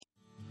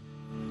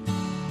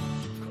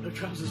my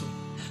trousers on.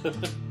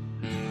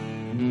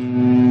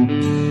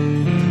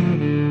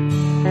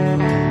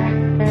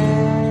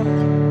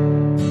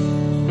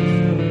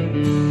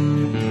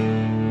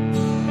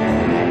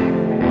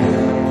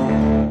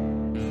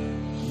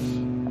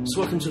 So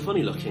welcome to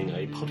Funny Looking,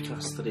 a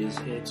podcast that is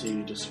here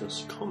to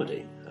discuss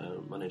comedy.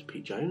 My name's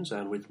Pete Jones,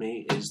 and with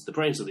me is the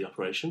brains of the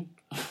operation.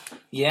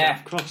 Yeah,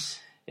 Gav Cross.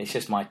 it's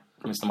just my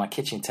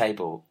kitchen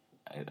table.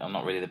 I'm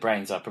not really the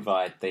brains. I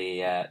provide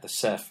the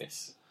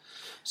surface.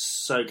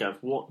 So, Gav,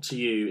 what to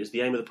you is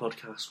the aim of the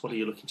podcast? What are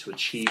you looking to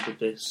achieve with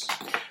this?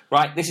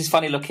 Right, this is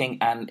Funny Looking,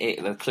 and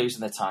the clues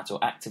in the title,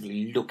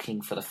 actively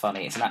looking for the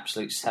funny. It's an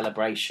absolute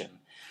celebration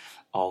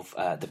of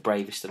the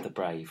bravest of the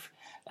brave,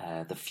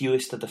 the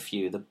fewest of the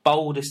few, the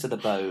boldest of the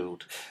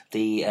bold,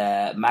 the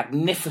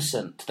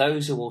magnificent,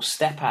 those who will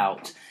step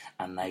out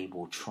and they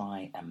will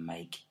try and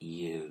make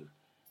you,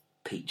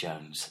 Pete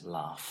Jones,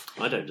 laugh.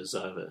 I don't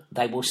deserve it.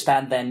 They will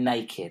stand there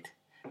naked.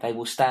 They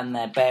will stand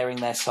there bearing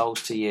their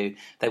souls to you.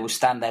 They will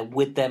stand there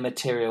with their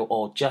material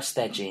or just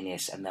their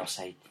genius, and they'll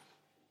say,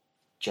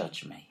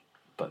 judge me,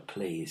 but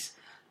please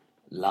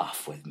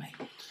laugh with me.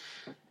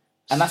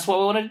 And that's what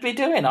we want to be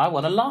doing. I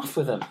want to laugh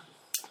with them.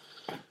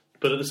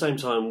 But at the same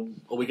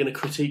time, are we going to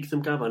critique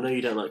them, Gav? I know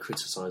you don't like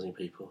criticising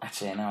people.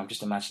 Actually, no, I'm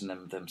just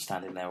imagining them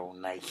standing there all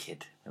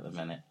naked at the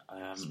minute. I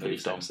haven't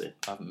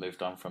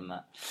moved on from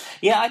that.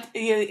 Yeah,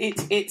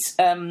 it's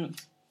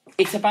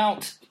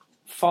about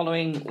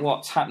following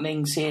what's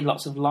happening, seeing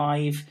lots of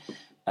live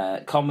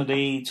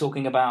comedy,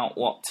 talking about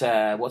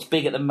what's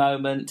big at the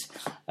moment.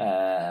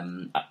 I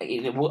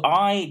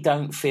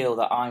don't feel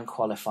that I'm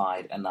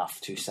qualified enough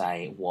to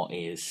say what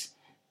is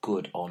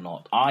good or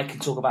not. I can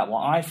talk about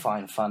what I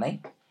find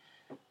funny,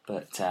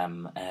 but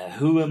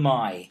who am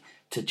I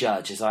to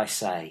judge, as I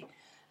say,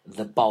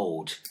 the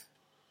bold,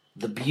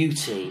 the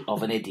beauty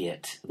of an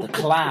idiot, the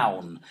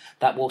clown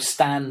that will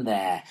stand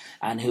there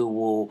and who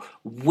will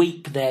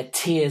weep their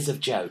tears of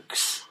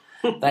jokes.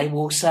 They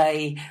will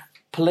say,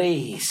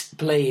 please,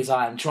 please,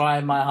 I am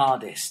trying my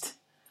hardest.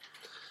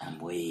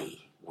 And we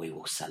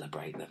will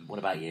celebrate them. What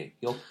about you?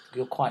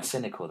 You're quite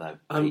cynical, though,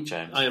 Pete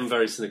Jones. I am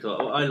very cynical.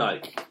 What I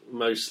like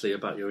mostly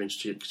about your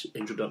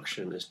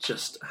introduction is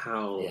just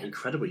how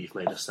incredible you've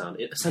made us sound.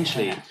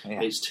 Essentially,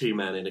 it's two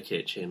men in a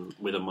kitchen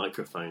with a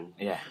microphone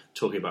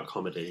talking about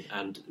comedy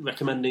and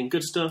recommending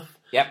good stuff.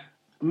 Yep.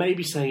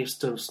 Maybe saying if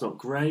stuff's not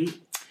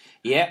great.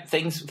 Yeah,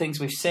 things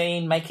we've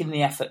seen, making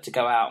the effort to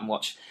go out and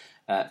watch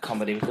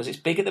comedy because it's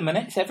big at the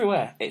minute. It's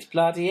everywhere. It's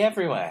bloody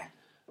everywhere.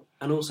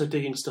 And also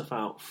digging stuff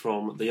out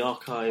from the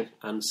archive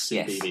and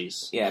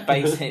CBeebies. Yeah,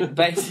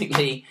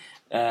 basically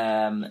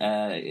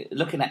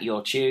looking at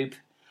your tube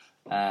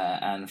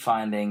and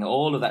finding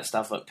all of that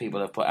stuff that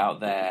people have put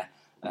out there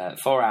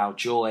for our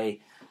joy,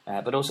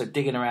 but also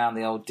digging around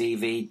the old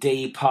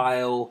DVD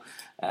pile,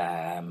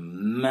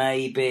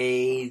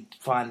 maybe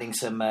finding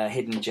some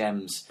hidden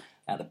gems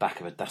at the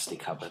back of a dusty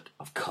cupboard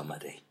of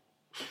comedy.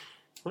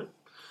 Right.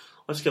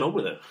 Let's get on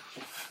with it.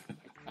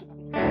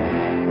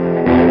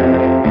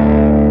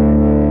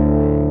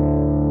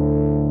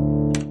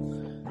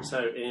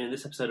 So, in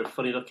this episode of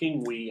Funny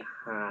Looking, we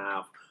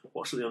have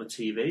watched something on the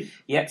TV.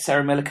 Yeah,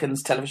 Sarah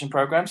Millican's television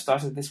programme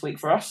started this week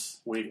for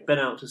us. We've been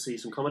out to see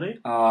some comedy.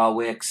 Oh,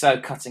 we're so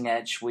cutting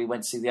edge. We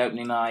went to see the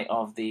opening night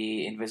of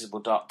the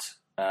Invisible Dot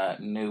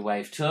New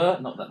Wave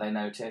Tour. Not that they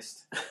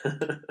noticed.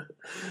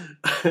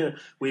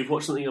 We've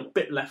watched something a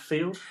bit left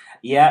field.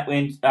 Yeah,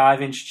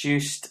 I've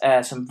introduced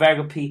some very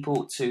good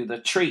people to the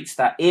treat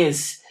that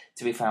is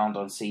to be found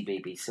on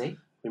CBBC.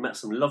 We met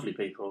some lovely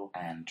people.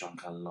 And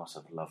drunk a lot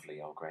of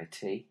lovely old grey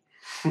tea.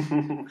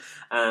 And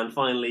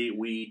finally,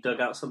 we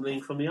dug out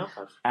something from the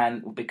archive.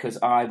 And because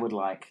I would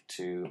like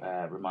to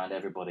remind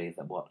everybody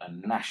that what a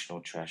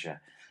national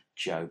treasure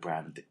Jo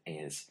Brand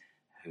is,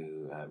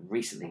 who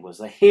recently was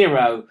the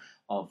hero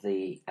of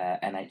the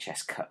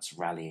NHS Cuts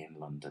rally in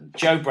London.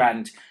 Jo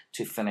Brand,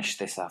 to finish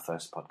this, our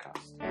first podcast.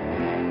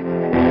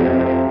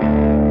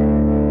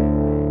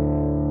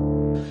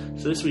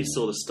 So this week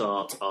saw the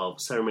start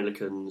of Sarah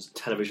Millican's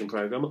television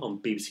programme on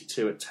BBC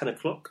Two at 10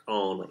 o'clock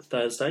on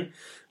Thursday.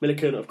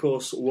 Millican, of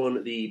course,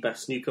 won the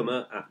Best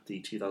Newcomer at the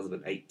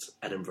 2008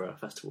 Edinburgh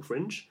Festival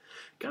Fringe.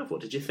 Gav,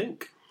 what did you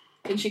think?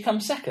 Didn't she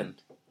come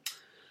second?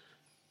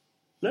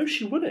 No,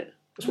 she won it.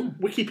 That's what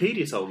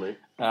Wikipedia told me.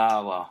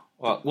 Oh,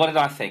 well, what did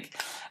I think?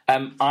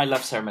 I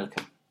love Sarah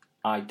Millican.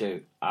 I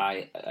do.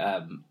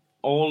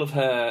 All of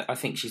her, I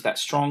think she's that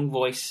strong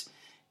voice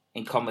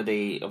in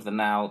comedy of the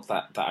now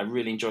that I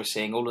really enjoy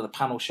seeing. All of the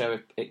panel show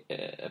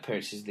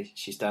appearances that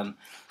she's done,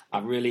 I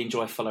really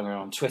enjoy following her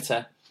on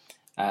Twitter.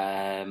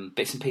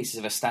 Bits and pieces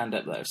of her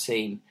stand-up that I've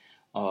seen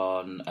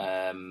on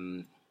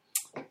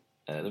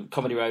the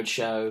Comedy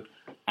Roadshow,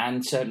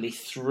 and certainly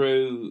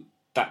through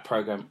that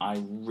programme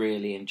I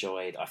really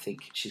enjoyed. I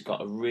think she's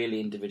got a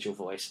really individual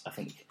voice. I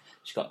think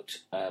she's got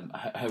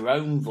her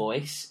own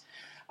voice.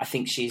 I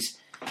think she's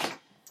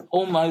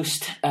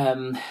almost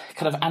kind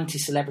of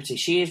anti-celebrity.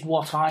 She is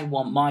what I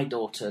want my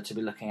daughter to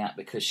be looking at,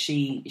 because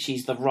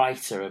she's the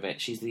writer of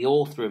it, she's the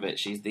author of it,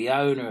 she's the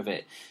owner of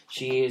it.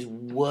 She is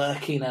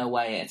working her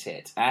way at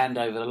it, and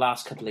over the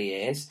last couple of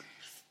years,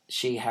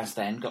 she has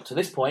then got to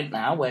this point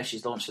now where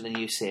she's launching a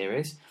new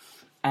series.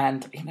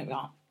 And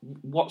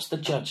what's the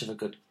judge of a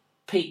good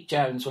Pete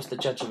Jones? What's the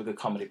judge of a good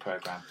comedy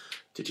programme?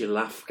 Did you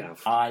laugh,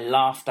 Gav? I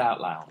laughed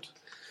out loud.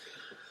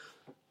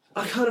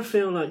 I kind of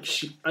feel like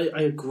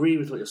I agree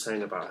with what you're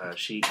saying about her.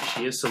 She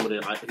is somebody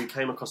who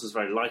came across as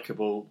very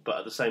likeable, but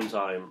at the same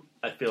time,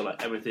 I feel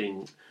like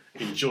everything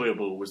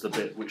enjoyable was the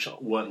bit which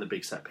weren't the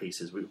big set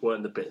pieces, which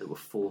weren't the bit that were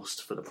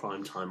forced for the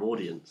prime time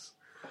audience.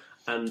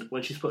 And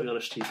when she's putting on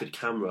a stupid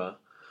camera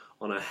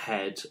on her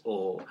head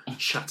or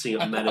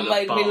chatting at men in a bar,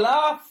 made me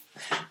laugh.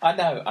 I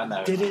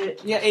know. Did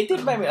it? Yeah, it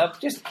did make me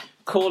laugh. Just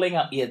calling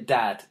up your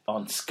dad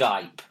on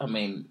Skype. I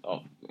mean,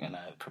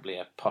 probably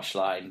a posh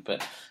line,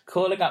 but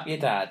calling up your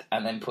dad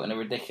and then putting a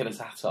ridiculous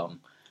hat on.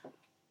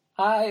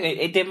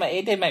 It did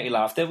make me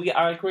laugh.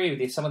 I agree with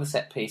you. Some of the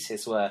set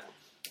pieces were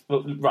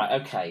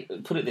right. Okay,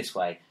 put it this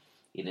way.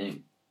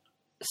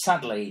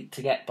 Sadly,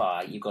 to get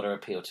by, you've got to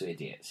appeal to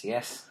idiots.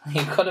 Yes,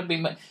 you've got to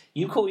be.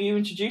 You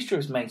introduced her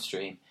as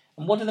mainstream,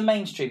 and what do the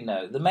mainstream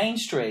know? The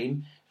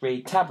mainstream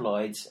read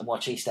tabloids and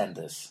watch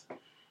EastEnders.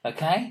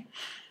 Okay,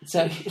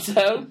 so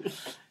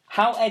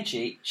how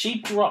edgy? She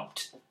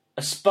dropped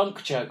a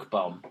spunk joke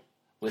bomb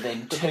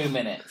within 2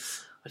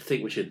 minutes. I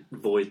think we should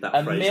void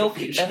that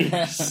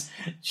phrase.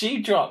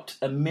 She dropped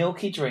a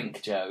milky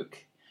drink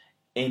joke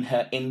in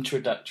her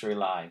introductory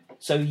line.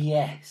 So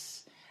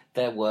yes,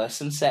 there were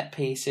some set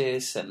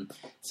pieces and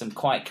some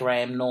quite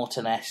Graham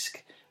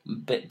Norton-esque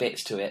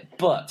bits to it,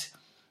 but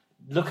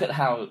look at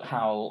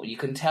how you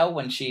can tell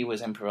when she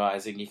was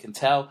improvising. You can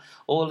tell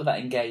all of that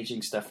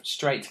engaging stuff,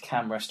 straight to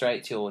camera,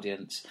 straight to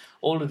audience,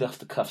 all of the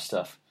off-the-cuff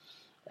stuff,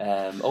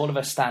 all of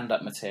her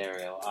stand-up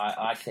material,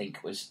 I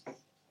think was,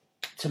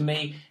 to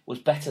me, was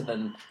better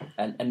than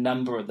a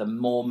number of the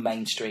more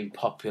mainstream,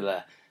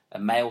 popular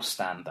male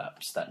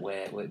stand-ups that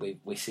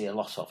we see a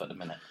lot of at the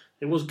minute.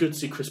 It was good to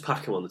see Chris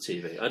Packham on the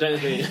TV. I don't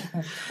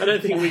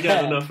think we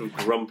get enough of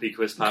grumpy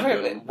Chris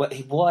Packham.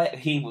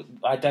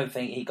 I don't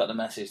think he got the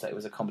message that it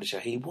was a comedy show.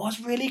 He was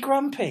really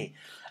grumpy.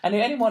 And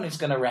if anyone is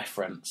going to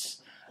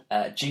reference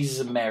Jesus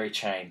and Mary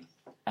Chain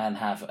and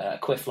have a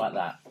quiff like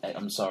that,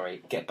 I'm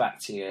sorry, get back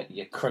to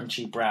your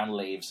crunchy brown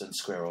leaves and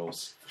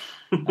squirrels.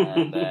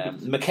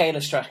 And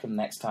Michaela Strachan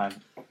next time.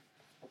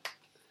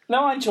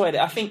 No, I enjoyed it.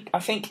 I think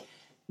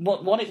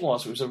what it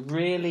was a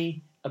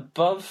really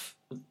above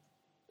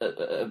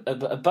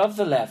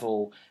the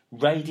level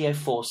Radio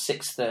 4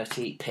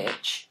 6:30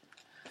 pitch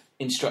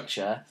in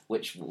structure,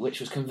 which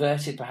was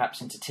converted perhaps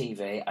into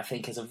TV. I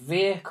think as a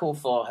vehicle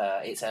for her,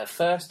 it's her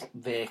first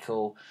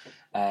vehicle.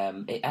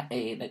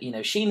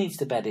 She needs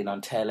to bed in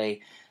on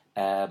telly.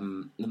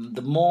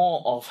 The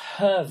more of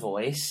her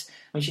voice.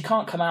 I mean, she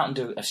can't come out and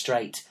do a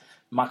straight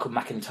Michael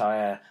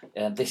McIntyre.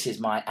 This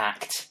is my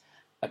act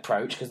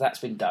approach, because that's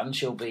been done.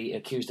 She'll be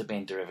accused of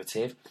being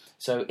derivative.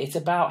 So it's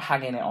about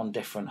hanging it on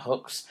different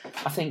hooks.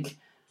 I think,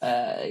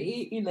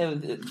 I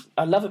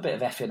love a bit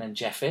of effing and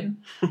jeffing.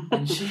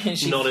 And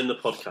she not in the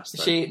podcast,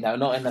 though. No,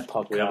 not in the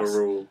podcast. We have a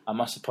rule. I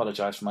must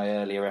apologise for my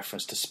earlier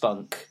reference to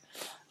spunk,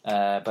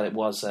 but it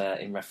was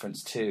in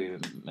reference to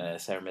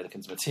Sarah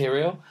Millican's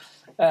material.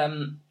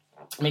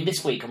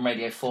 This week on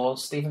Radio 4,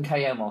 Stephen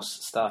Kayomos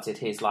started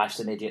his Life's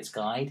an Idiot's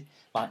Guide.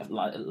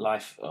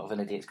 Life of an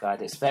Idiot's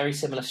Guide. It's very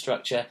similar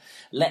structure.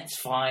 Let's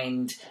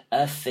find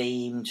a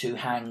theme to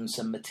hang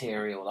some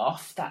material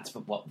off. That's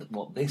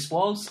what this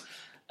was.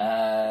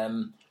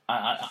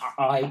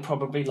 I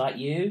probably, like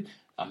you,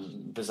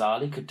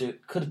 bizarrely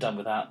could have done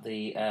without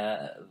the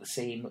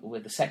scene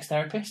with the sex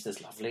therapist,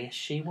 as lovely as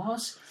she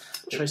was.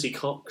 Tracy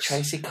Cox.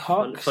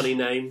 Funny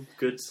name.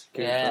 Good.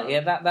 Yeah.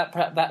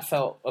 That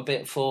felt a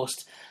bit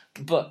forced.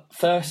 But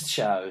first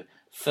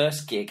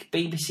gig,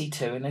 BBC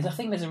Two, and I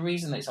think there's a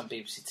reason that it's on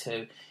BBC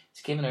Two.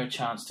 It's given her a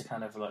chance to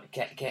kind of like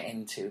get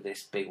into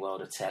this big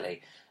world of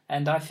telly,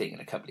 and I think in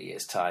a couple of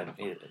years' time,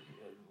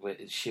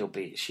 she'll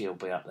be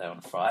up there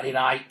on Friday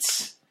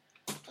nights.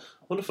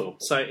 Wonderful.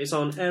 So it's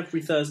on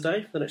every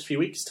Thursday for the next few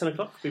weeks, 10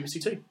 o'clock,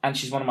 BBC Two. And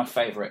she's one of my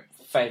favourite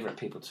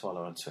people to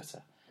follow on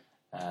Twitter.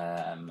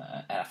 And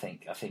I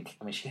think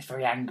she gets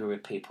very angry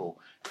with people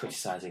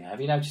criticising her.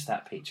 Have you noticed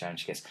that, Pete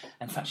Jones? She gets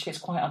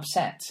quite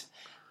upset.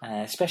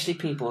 Especially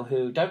people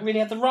who don't really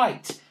have the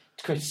right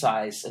to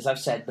criticise, as I've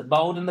said, the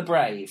bold and the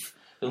brave,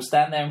 who'll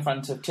stand there in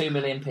front of 2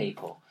 million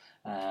people.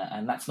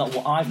 And that's not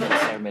what I've got,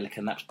 Sarah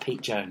Millican. That's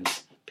Pete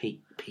Jones.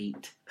 Pete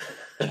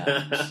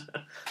Jones.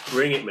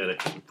 Bring it,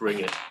 Millican. Bring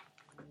it.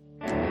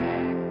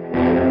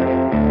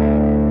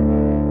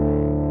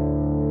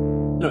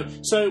 No,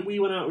 so we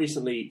went out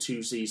recently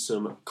to see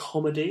some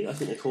comedy, I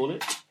think they call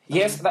it.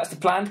 Yes, that's the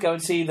plan. Go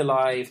and see the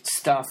live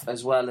stuff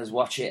as well as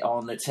watch it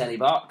on the telly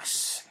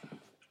box.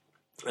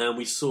 And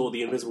we saw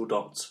the Invisible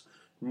Dot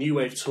New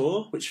Wave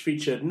Tour, which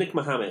featured Nick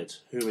Mohammed,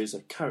 who is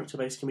a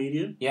character-based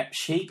comedian. Yep,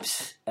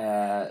 Sheeps,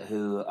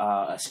 who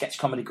are a sketch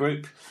comedy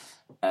group.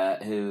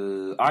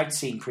 who I'd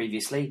seen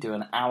previously do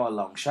an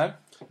hour-long show.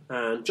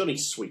 And Johnny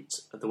Sweet.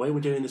 The way we're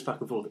doing this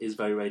back and forth is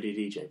very Radio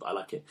DJ, but I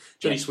like it.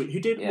 Johnny Sweet, who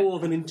did more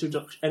of an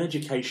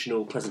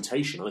educational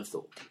presentation, I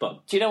thought.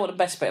 But do you know what the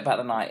best bit about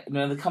the night? You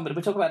know, the comedy.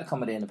 We'll talk about the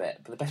comedy in a bit,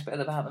 but the best bit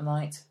about the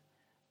night,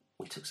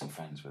 we took some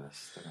friends with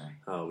us, didn't we?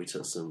 Oh, we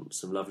took some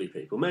lovely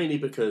people. Mainly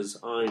because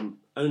I'm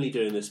only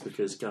doing this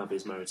because Gab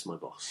is married to my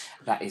boss.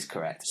 That is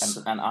correct.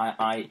 And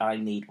I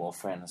need more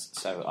friends.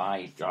 So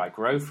I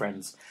grow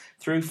friends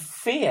through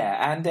fear.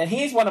 And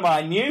here's one of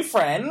my new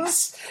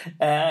friends,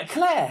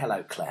 Claire.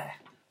 Hello, Claire.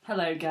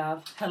 Hello,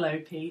 Gav. Hello,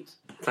 Pete.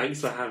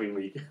 Thanks for having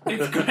me.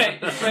 It's great.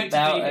 It's great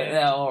to be here.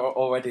 Now,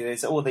 already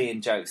there's all the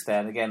in-jokes there.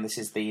 And again, this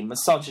is the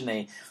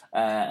misogyny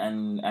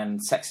and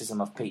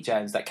sexism of Pete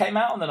Jones that came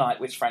out on the night,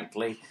 which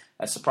frankly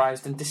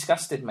surprised and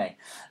disgusted me.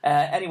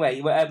 Anyway,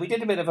 we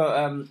did a bit of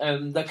a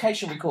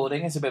location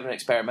recording. It's a bit of an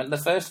experiment.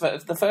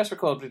 The first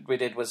record we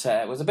did was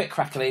a bit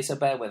crackly, so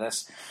bear with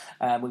us.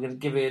 We're going to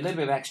give you a little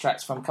bit of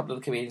extracts from a couple of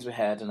the comedians we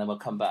heard, and then we'll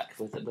come back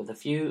with a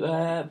few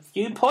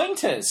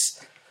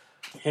pointers.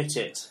 Hit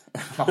it.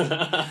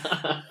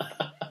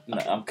 No,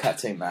 I'm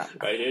cutting that.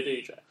 Radio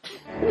DJ.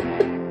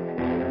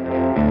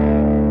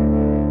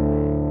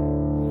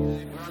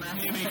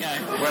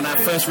 We're on our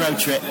first road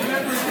trip.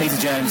 Peter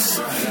Jones,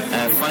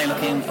 Funny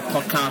Looking, a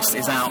podcast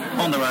is out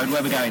on the road.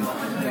 Where are we going?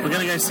 We're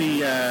going to go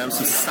see some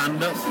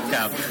stand-up.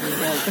 Gav.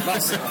 Well,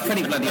 that's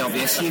pretty bloody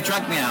obvious. You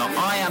dragged me out.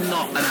 I am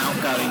not an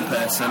outgoing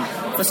person.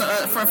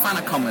 For a fan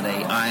of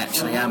comedy, I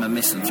actually am a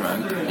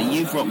misanthrope.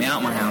 You brought me out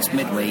of my house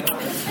midweek.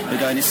 We're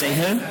going to see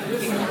who?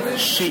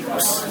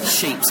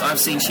 Sheeps. I've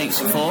seen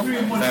Sheeps before.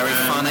 Very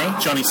funny.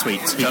 Johnny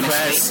Sweet. Johnny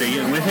Sweet.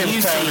 And with him,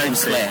 You've seen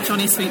Claire.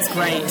 Johnny Sweet's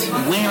great.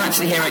 We're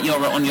actually here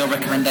on your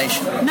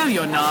recommendation. No,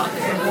 you're not.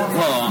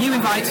 What? You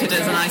invited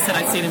us, and I said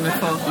I'd seen him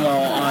before.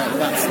 Well,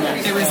 that's not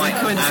It was a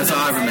coincidence. as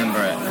I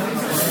remember it.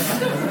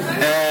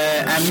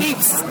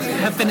 Sheeps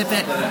have been a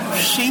bit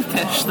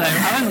sheepish, though,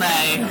 haven't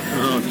they?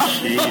 Oh,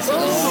 Jesus.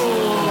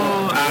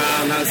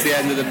 And that's the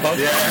end of the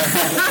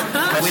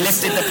podcast. We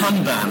lifted the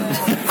pun ban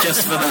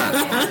just for that.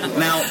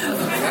 Now,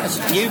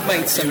 you've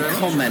made some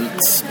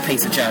comments,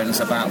 Peter Jones,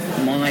 about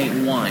my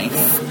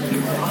wife,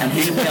 and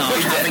here we are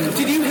having...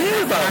 Did you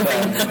hear about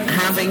that?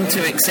 Having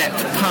to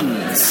accept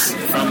puns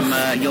from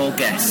your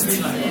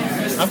guest.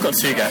 I've got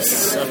two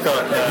guests. I've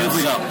got Who have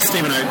we got?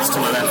 Stephen Oates to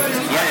my left.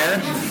 Yeah.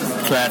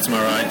 Claire to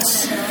my right.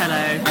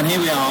 Hello. And here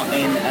we are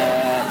in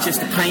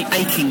just a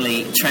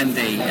achingly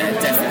trendy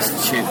Deaf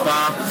Institute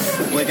bar.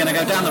 We're going to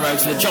go down the road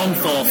to the John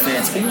Thor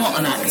Theatre. What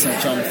an actor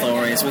John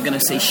Thor is. We're going to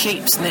see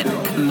Sheeps, Nick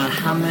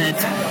Mohammed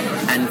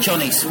and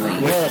Johnny Sweet.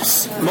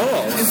 Morse.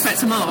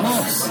 Inspector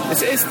Morse.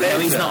 It's there.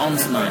 No, he's not on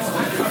tonight.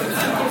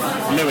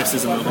 Lewis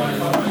isn't on.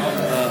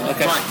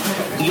 Okay. Right,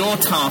 your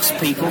task,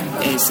 people,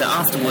 is that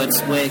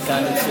afterwards we're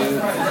going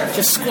to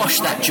just squash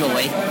that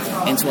joy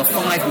into a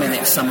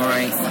 5-minute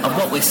summary of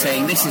what we're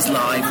seeing. This is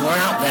live. We're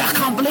out there. I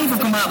can't believe I've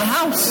come out of the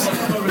house.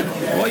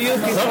 What are you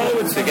looking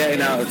forward to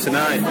getting out of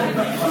tonight?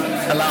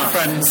 A laugh.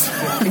 Friends.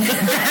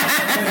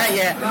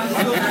 Yeah.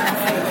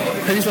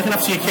 Who's looking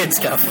after your kids,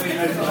 Gav?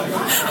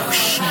 Oh,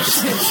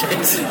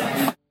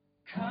 shit.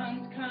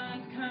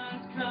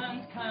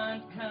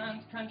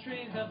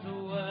 Countries of the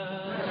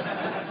world.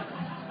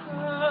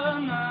 Oh,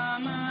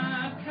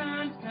 mama,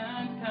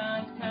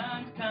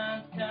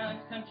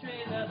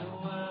 countries of the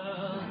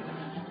world.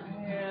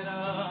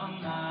 Oh,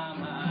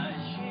 mama,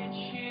 shit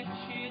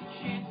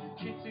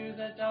to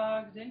the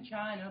dogs in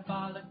China.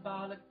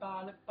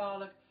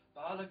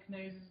 Bollock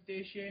noses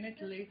dish in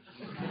Italy.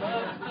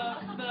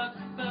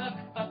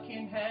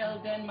 Fucking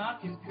hell,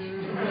 Denmark is cool.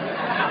 You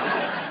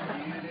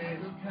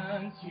little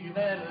cunts, you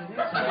better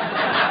listen.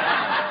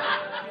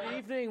 Good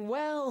evening.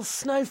 Well,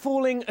 snow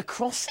falling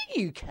across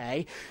the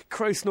UK,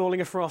 crow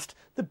snarling a frost,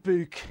 the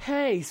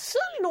bouquet.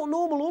 Certainly not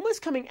normal,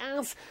 almost coming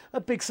as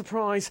a big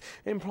surprise.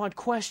 Implied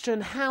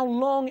question, how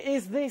long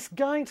is this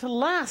going to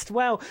last?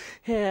 Well,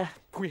 here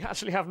we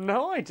actually have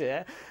no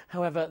idea.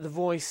 However, the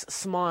voice,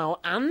 smile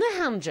and the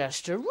hand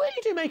gesture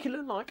really do make it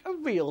look like a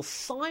real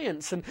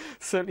science and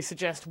certainly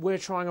suggest we're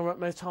trying our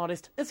utmost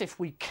hardest as if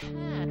we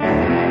can.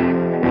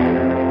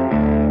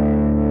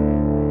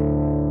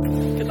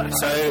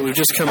 So we've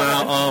just come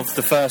out of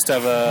the first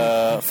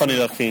ever funny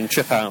looking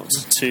trip out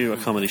to a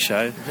comedy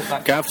show.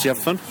 Gav, did you have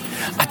fun?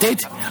 I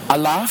did. I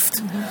laughed.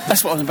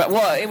 That's what I was about.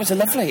 What a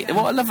lovely.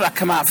 I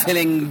come out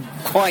feeling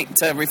quite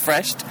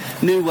refreshed.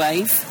 New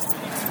wave.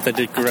 They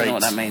did I great. don't know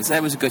what that means.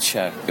 That was a good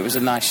show. It was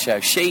a nice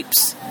show.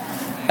 Sheeps.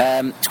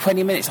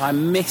 20 minutes. I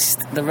missed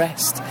the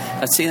rest.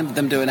 I'd seen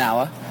them do an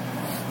hour.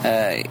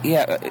 A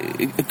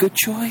good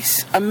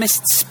choice. I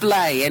missed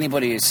Splay.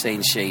 Anybody who's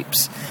seen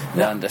Sheeps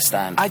will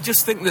understand. I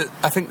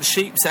think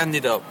Sheeps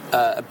ended up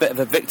a bit of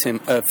a victim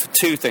of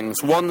two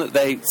things. One, that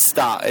they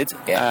started,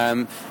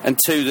 and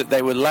two, that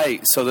they were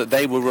late, so that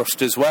they were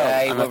rushed as well.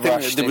 They and were I think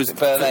rushed, there was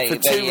but for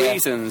two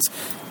reasons.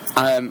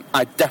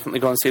 I'd definitely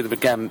go and see them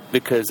again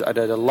because I'd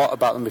heard a lot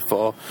about them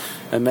before,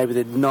 and maybe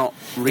they'd not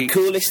The reached...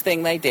 coolest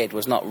thing they did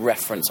was not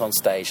reference on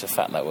stage the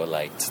fact that we're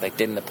late. They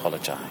didn't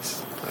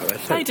apologise.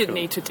 They didn't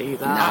need to do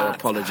that. No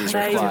apologies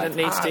They required. didn't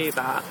need to do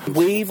that.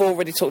 We've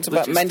already talked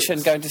about, Logistics.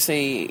 mentioned going to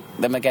see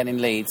them again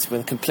in Leeds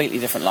with a completely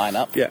different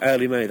lineup. Yeah,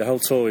 early May. The whole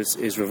tour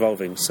is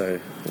revolving, so...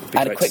 it'd be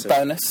And a great quick to see.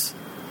 bonus,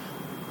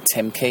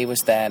 Tim Key was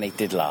there and he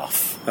did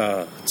laugh.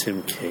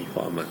 Tim Key,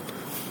 what a man.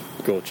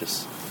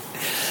 Gorgeous.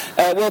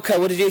 Wilco,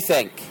 what did you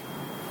think?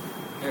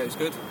 Yeah, it was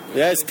good.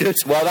 Yeah, it's good.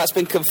 Well, that's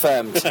been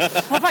confirmed.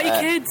 What about your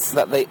kids?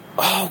 That they...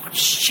 Oh,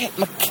 shit,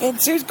 my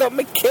kids. Who's got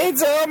my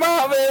kids? Oh, I'm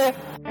out of here.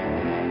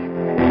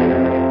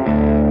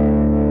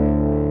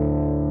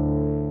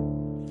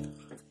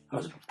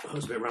 That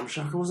was a bit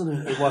ramshackle, wasn't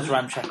it? It was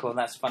ramshackle, and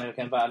that's funny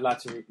looking, but I'd like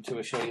to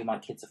assure you my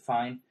kids are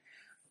fine.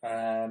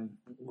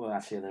 Well,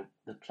 actually,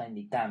 they're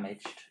plainly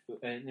damaged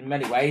in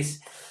many ways,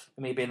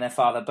 me being their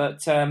father.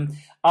 But I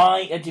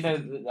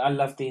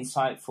love the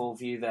insightful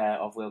view there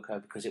of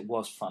Wilco because it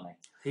was funny.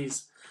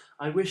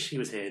 I wish he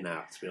was here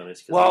now, to be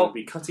honest, because Well- he would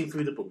be cutting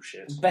through the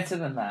bullshit. Better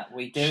than that,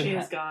 we do.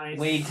 Cheers, guys.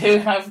 We do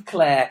have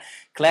Claire.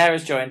 Claire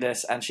has joined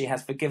us, and she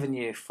has forgiven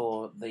you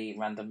for the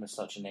random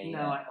misogyny.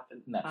 No, I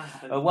haven't. No. I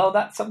haven't. Well,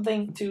 that's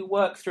something to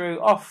work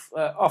through off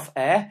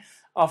air,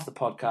 off the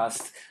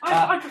podcast.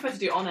 I prefer to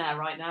do it on air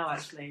right now,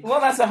 actually. Well,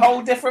 that's a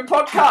whole different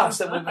podcast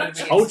that we're moving I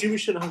told you we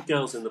shouldn't have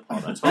girls in the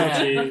pod. I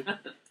told you.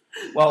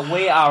 Well,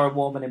 we are a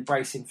warm and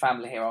embracing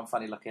family here on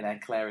Funny Looking,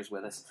 and Claire is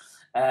with us.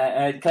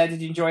 Claire,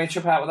 did you enjoy a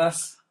trip out with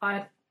us? I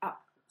had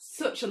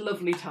such a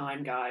lovely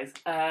time, guys.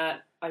 I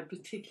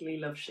particularly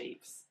love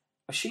Sheeps.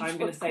 Sheeps I'm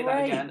going were to say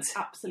that again. great.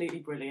 Absolutely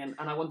brilliant.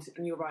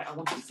 And you're right, I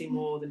wanted to see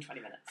more than 20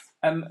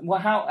 minutes. Well,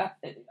 how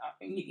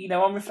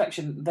on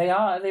reflection, they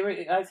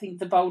were. I think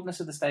the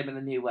boldness of the statement,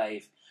 the new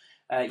wave.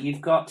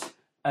 You've got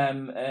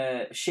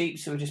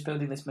Sheeps who are just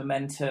building this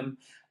momentum.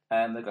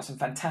 They've got some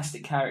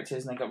fantastic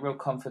characters, and they've got real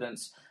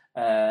confidence.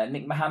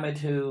 Nick Mohammed,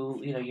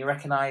 who you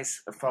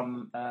recognise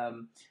from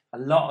a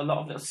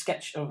lot of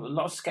sketch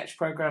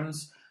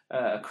programs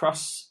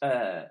across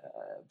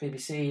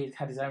BBC.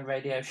 Had his own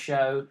radio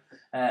show.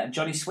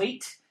 Johnny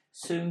Sweet,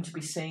 soon to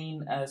be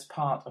seen as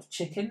part of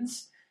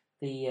Chickens,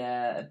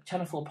 the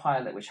Channel 4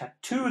 pilot, which had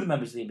two of the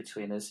members of the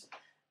Inbetweeners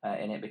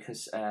in it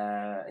because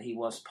he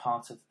was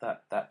part of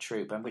that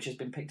troupe, and which has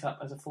been picked up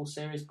as a full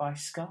series by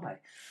Sky.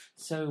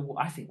 So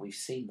I think we've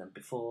seen them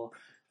before.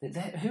 Who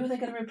are they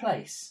going to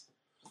replace?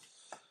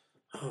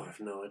 Oh, I have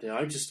no idea.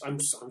 I'm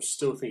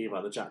still thinking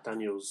about the Jack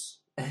Daniels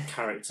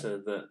character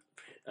that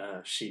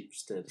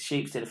Sheeps did.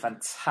 Sheeps did a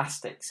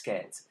fantastic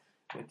skit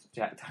with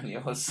Jack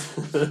Daniels.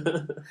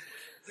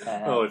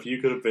 If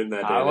you could have been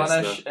there, I want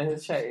to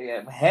show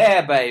you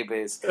hair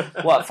babies. They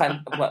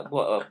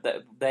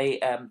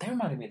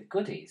reminded me of the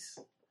Goodies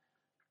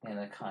in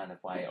a kind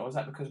of way, or was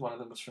that because one of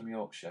them was from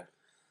Yorkshire?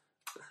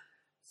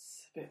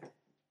 It's a bit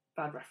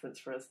bad reference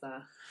for us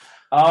there.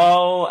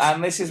 Oh,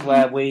 and this is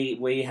where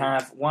we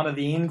have one of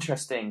the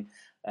interesting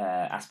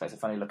aspects of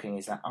Funny Looking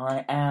is that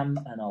I am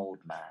an old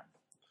man.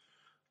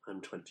 I'm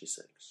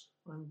 26.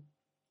 I'm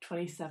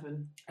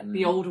 27. And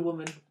The older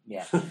woman.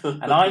 Yeah.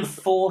 And I'm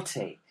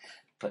 40.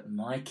 But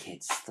my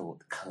kids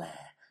thought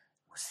Claire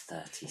was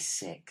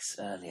 36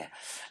 earlier.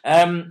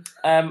 And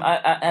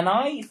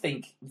I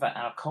think that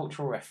our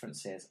cultural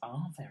references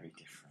are very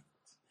different.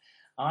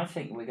 I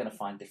think we're going to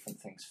find different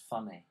things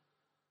funny.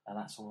 And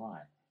that's all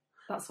right.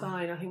 That's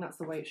fine. I think that's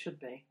the way it should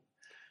be.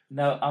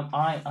 No,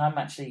 I'm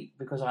actually,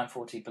 because I'm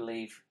 40,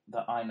 believe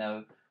that I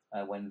know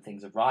when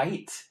things are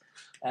right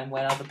and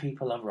when other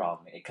people are wrong.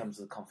 It comes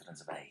with the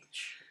confidence of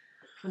age.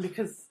 And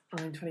because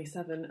I'm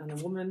 27 and a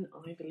woman,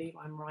 I believe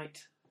I'm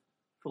right.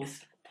 Full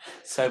stop.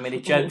 So many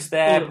jokes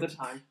there, all of the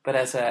time. but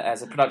as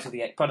a product of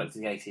the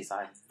 80s,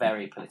 I'm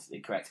very politically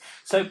correct.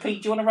 So,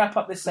 Pete, do you want to wrap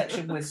up this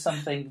section with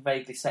something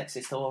vaguely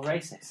sexist or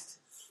racist?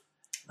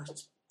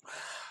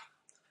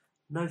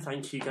 No,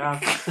 thank you,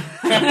 Gav.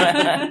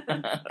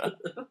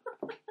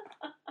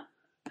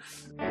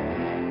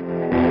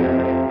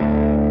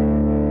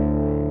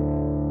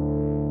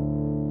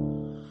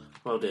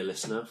 Well, dear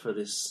listener, for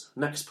this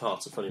next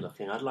part of Funny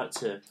Looking, I want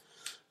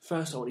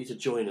you to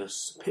join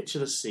us. Picture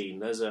the scene.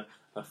 There's a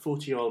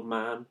 40-year-old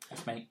man.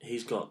 That's me.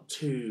 He's got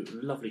two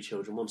lovely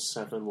children, one's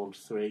 7, one's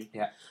 3.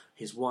 Yeah.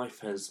 His wife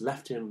has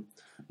left him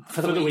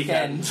For the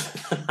weekend.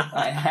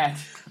 I had.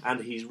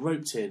 And he's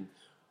roped in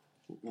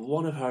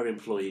one of her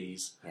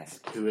employees, Yes.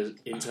 who has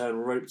in turn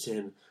roped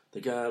in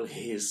the girl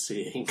he is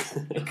seeing.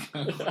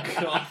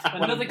 God,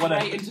 another What a-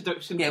 great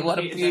introduction. Yeah, to what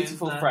a Peter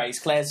beautiful Jones there. phrase.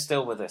 Claire's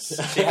still with us.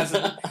 She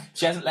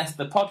hasn't left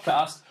the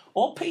podcast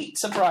or Pete,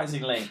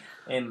 surprisingly,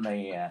 in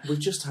the. We've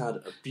just had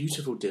a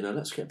beautiful dinner.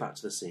 Let's get back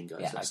to the scene, guys.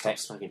 Yeah, Let's okay.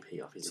 stop slagging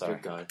Pete off. He's Sorry. a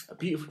good guy. A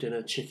beautiful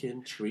dinner,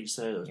 chicken, chorizo,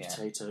 there was Yeah.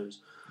 potatoes.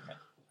 Yeah.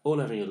 All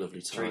having a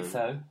lovely time. Truth,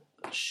 though.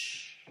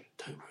 Shh,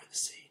 don't ruin the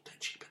scene. Don't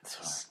cheapen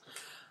this.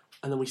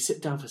 And then we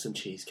sit down for some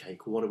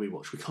cheesecake. What do we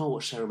watch? We can't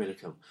watch Sarah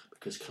Millican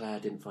because Claire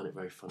didn't find it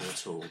very funny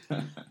at all.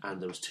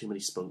 And there was too many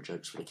spunk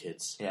jokes for the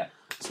kids. Yeah.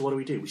 So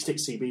what do? We stick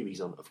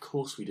CBeebies on. Of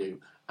course we do.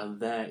 And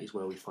there is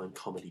where we find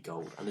comedy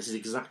gold. And this is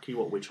exactly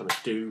what we're trying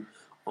to do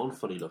on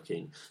Funny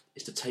Looking,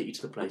 is to take you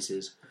to the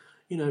places.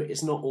 You know,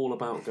 it's not all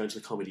about going to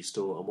the comedy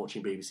store and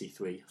watching BBC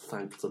Three.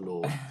 Thank the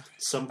Lord.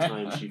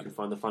 Sometimes you can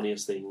find the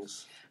funniest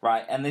things.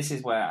 Right, and this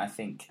is where I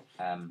think,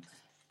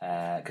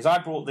 because I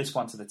brought this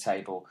one to the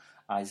table.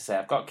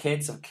 I've got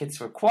kids. I've kids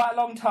for quite a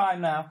long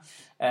time now,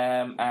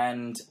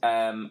 and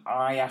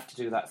I have to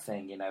do that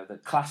thing. You know, the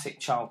classic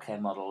childcare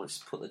model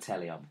is put the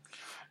telly on,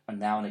 and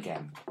now and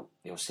again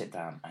you'll sit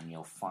down and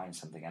you'll find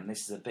something. And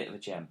this is a bit of a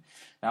gem.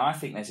 Now, I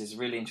think there's this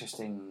really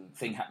interesting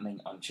thing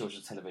happening on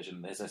children's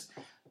television. There's this.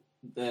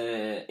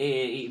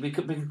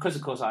 Because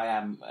of course I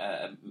am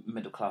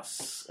middle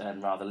class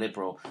and rather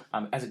liberal,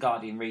 as a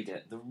Guardian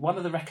reader, one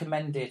of the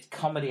recommended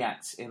comedy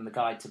acts in the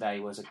guide today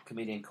was a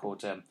comedian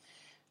called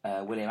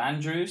William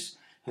Andrews,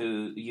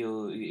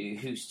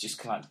 who's just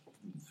kind of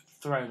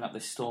throwing up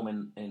this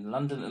storm in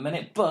London at the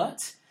minute.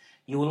 But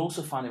you will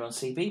also find him on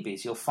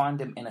CBeebies. You'll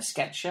find him in a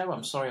sketch show.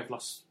 I'm Sorry I've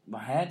Lost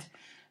My Head.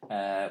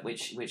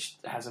 Which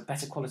has a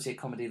better quality of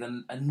comedy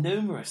than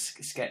numerous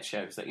sketch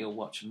shows that you'll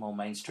watch more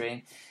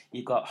mainstream.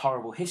 You've got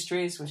Horrible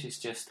Histories, which is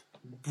just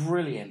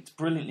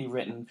brilliantly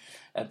written,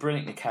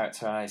 brilliantly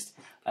characterised.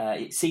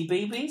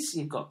 CBeebies,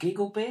 you've got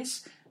Giggle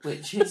Biz,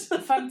 which is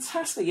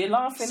fantastic. You're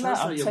laughing Sounds now.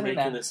 like I'm you're telling you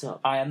making now, this up.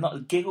 I am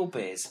not. Giggle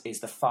Biz is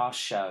the fast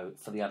show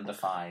for the under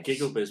fives.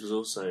 Giggle Biz was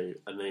also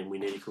a name we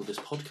nearly called this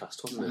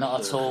podcast, wasn't it?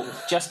 Not at all.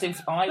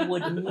 I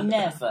would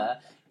never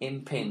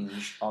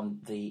impinge on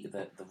the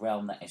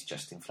realm that is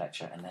Justin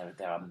Fletcher, and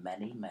there are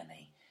many men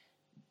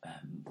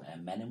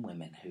and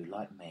women who,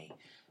 like me,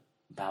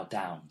 bow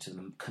down to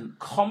the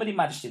comedy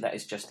majesty that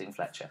is Justin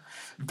Fletcher.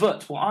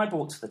 But what I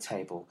brought to the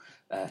table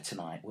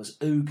tonight was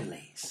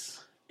Ooglies.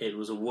 It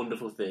was a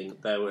wonderful thing.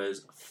 There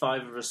was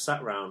 5 of us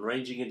sat round,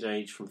 ranging in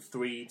age from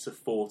 3 to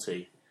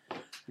 40,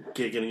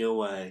 giggling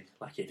away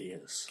like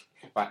idiots.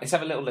 Right, let's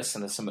have a little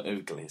listen to some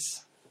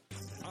Ooglies.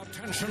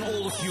 Attention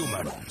all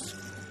humans.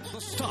 The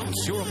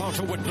stunts you're about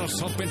to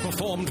witness have been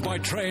performed by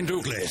trained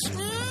Ooglies.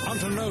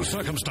 Under no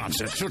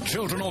circumstances should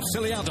children or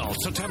silly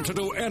adults attempt to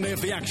do any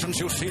of the actions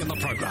you see in the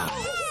program.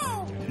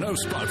 No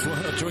spouts were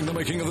heard during the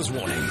making of this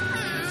warning.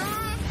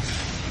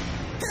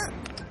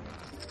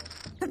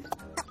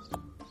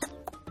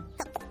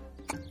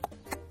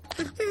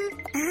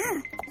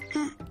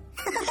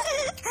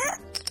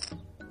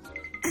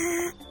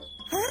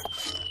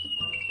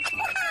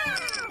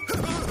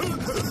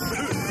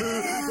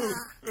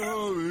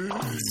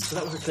 So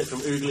that was a clip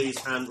from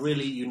Ooglies, and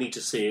really you need to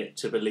see it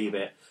to believe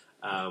it.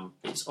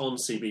 It's on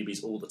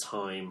CBeebies all the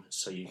time,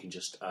 so you can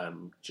just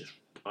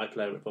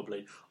iPlayer it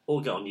probably,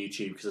 or get on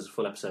YouTube because there's a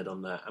full episode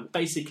on there. And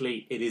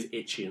basically, it is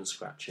itchy and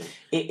scratchy.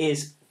 It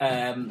is.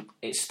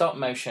 It's stop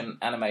motion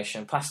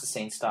animation,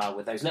 plasticine style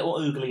with those little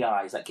oogly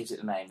eyes. That gives it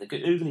the name, the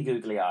oogly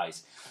googly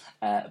eyes.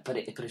 But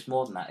it's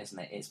more than that, isn't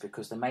it? It's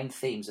because the main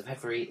themes of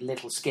every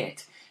little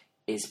skit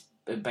is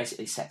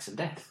basically sex and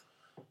death.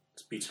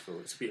 It's beautiful.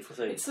 It's a beautiful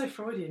thing. It's so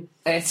Freudian.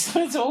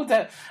 It's all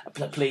there.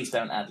 Please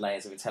don't add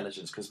layers of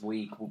intelligence because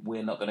we're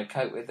not going to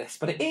cope with this.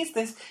 But it is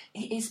this.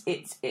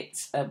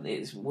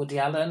 It's Woody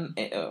Allen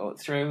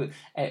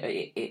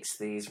it's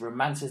these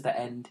romances that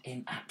end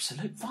in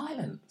absolute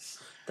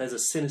violence. There's a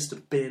sinister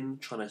bin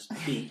trying to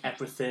eat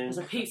everything. There's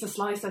a pizza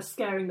slicer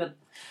scaring the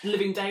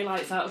living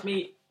daylights out of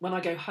me when I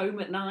go home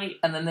at night.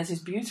 And then there's this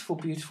beautiful,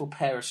 beautiful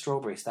pair of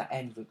strawberries that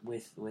end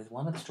with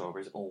one of the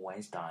strawberries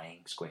always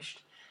dying, squished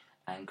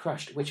and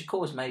crushed, which of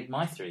course made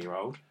my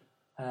 3-year-old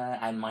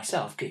and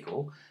myself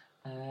giggle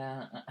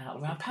out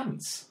of our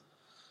pants.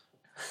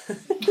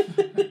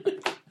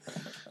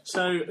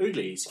 So,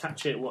 Ooglies,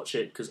 catch it, watch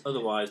it, because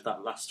otherwise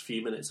that last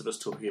few minutes of us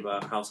talking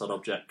about household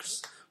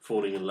objects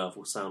falling in love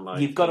will sound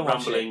like You've got to the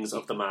watch ramblings it.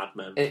 of the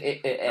madmen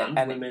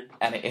and women.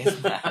 And it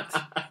is mad.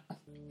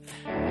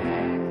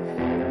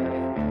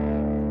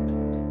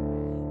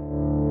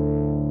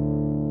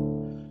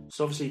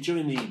 So obviously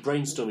during the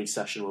brainstorming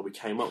session where we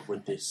came up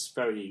with this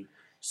very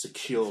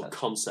secure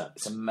concept,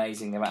 It's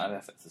amazing the amount of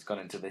effort that's gone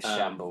into this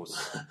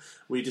shambles.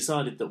 we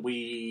decided that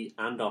we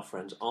and our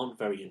friends aren't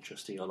very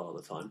interesting a lot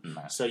of the time.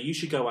 No. So you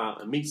should go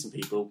out and meet some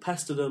people,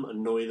 pester them,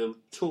 annoy them,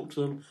 talk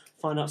to them,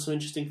 find out some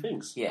interesting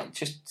things. Yeah,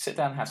 just sit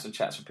down and have some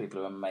chats with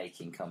people who are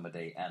making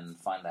comedy and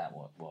find out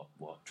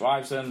what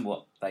drives them,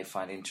 what they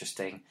find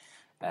interesting,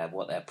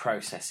 what their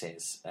process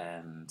is,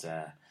 and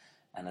a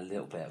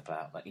little bit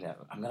about, like, am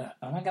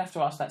I gonna have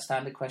to ask that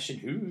standard question?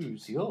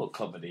 Who's your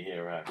comedy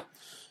hero?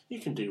 You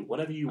can do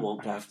whatever you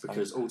want, Gav,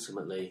 because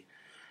ultimately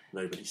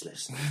nobody's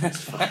listening.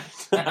 It's fine.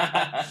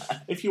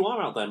 If you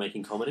are out there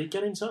making comedy,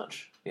 get in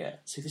touch. Yeah.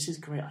 See, this is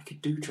great. I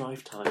could do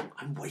drive time.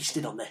 I'm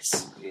wasted on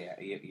this. Yeah,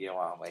 you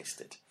are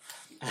wasted.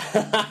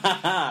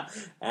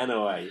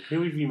 Anyway,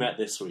 who have you met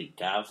this week,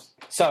 Gav?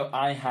 So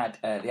I had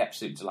the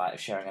absolute delight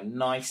of sharing a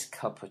nice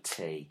cup of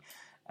tea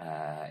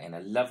in a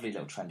lovely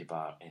little trendy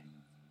bar in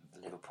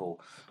Liverpool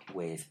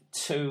with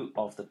two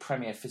of the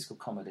premier physical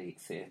comedy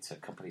theatre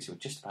companies who are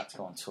just about to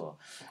go on tour.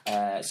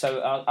 So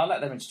I'll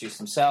let them introduce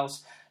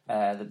themselves.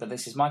 But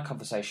this is my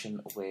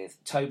conversation with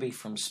Toby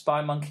from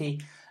Spy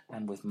Monkey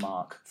and with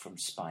Mark from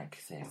Spike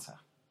Theatre.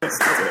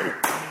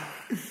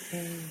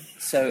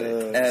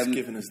 So, he's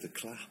given us the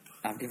clap.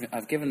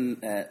 I've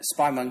given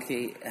Spy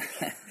Monkey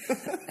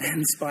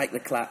and Spike the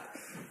clap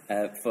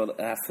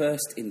for our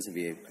first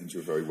interview. And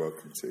you're very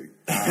welcome too.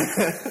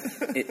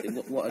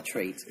 What a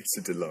treat. It's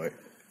a delight.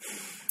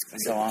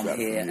 So I'm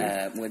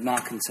here with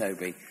Mark and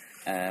Toby.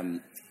 As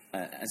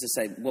I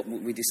say, what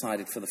we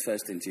decided for the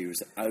first interview was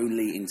to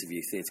only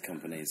interview theatre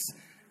companies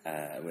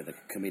with a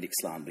comedic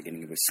slant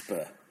beginning with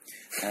Spur.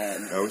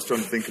 I was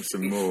trying to think of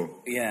some more.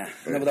 Yeah,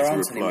 no, but there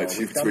aren't any more.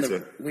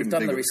 We've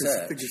done the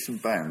research. Think of some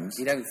bands.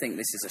 You don't think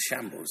this is a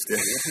shambles, do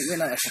you?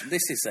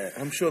 This is a...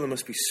 I'm sure there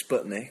must be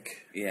Sputnik.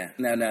 Yeah.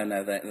 No,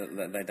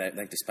 they don't.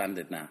 They've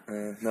disbanded now.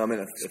 No, I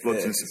mean...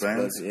 Spludge and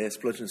Spans. Yeah,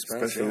 Spludge and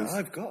Spans. Specials. Yeah,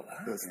 I've got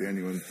that. That's the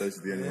only one. Those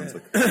are the only ones I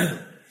can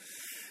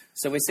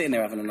So we're sitting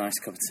there having a nice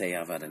cup of tea.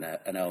 I've had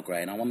an Earl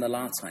Grey, and I'm on the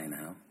latte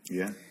now.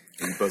 Yeah,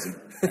 I'm buzzing.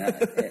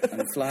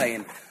 I'm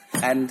flying.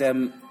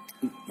 And...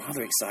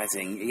 rather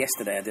exciting.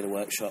 Yesterday I did a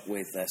workshop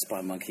with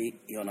Spy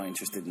Monkey. You're not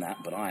interested in that,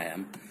 but I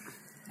am.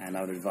 And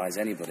I would advise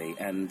anybody.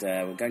 And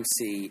we're going to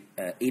see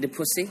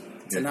Oedipusy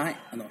tonight.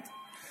 Yeah.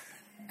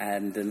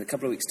 And in a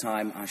couple of weeks'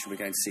 time, I shall be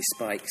going to see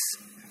Spike's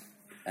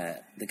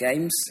The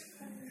Games.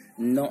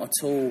 Not at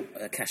all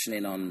cashing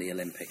in on the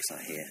Olympics,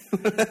 I hear,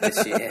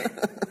 this year.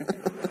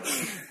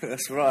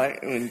 That's right.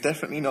 I mean,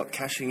 definitely not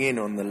cashing in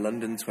on the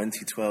London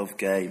 2012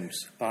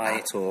 Games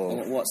at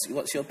all.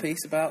 What's your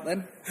piece about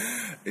then?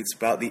 It's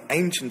about the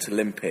ancient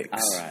Olympics.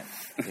 All right.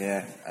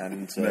 Yeah,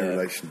 and no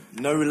relation.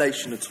 No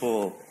relation at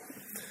all.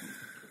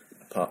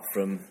 Apart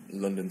from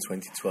London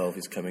 2012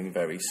 is coming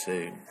very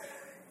soon.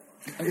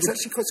 It's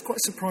actually quite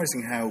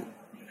surprising how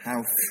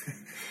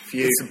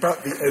it's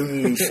about the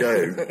only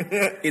show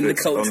in the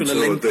cultural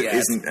Olympiad that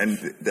isn't and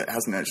that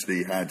hasn't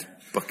actually had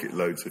bucket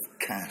loads of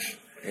cash.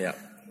 Yeah.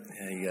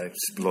 There you go.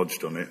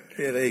 Splodged on it.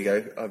 Yeah, there you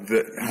go.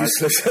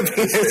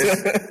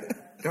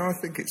 No, I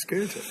think it's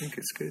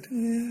good.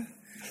 Yeah.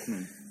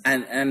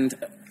 And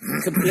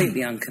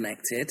completely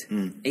unconnected.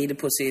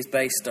 Oedipusy is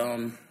based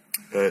on...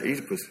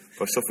 Oedipus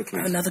by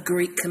Sophocles. Another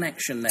Greek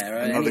connection there.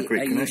 Are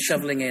you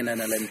shoveling in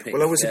an Olympic?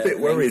 Well, I was a bit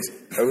worried.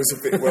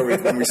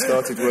 When we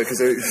started work,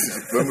 because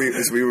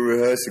as we were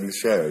rehearsing the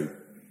show,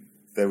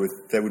 there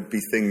would be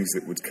things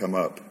that would come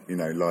up,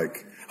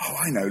 like, oh,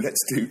 I know,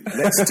 let's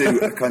do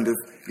a kind of,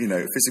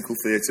 physical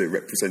theatre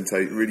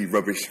really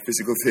rubbish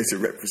physical theatre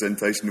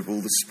representation of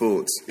all the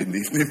sports in the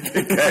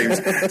Olympic Games.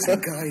 So,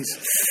 guys,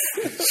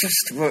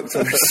 just worked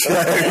on a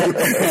show.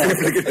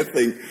 People are going to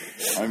think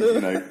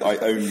I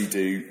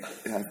only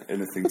have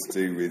anything to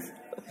do with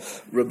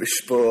rubbish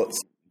sports.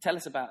 Tell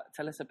us about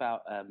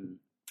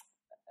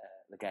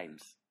the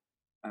Games.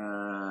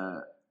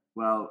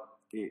 Well,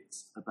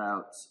 it's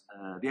about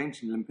the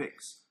ancient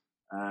Olympics.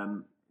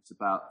 It's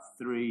about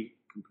three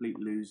complete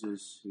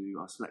losers who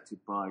are selected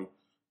by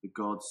the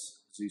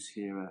gods, Zeus,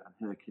 Hera and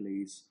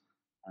Hercules,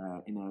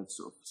 in a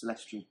sort of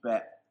celestial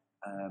bet.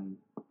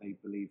 They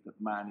believe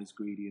that man is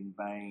greedy and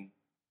vain,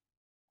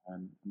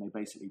 and they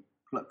basically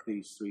pluck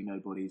these three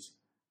nobodies,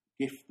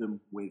 gift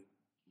them with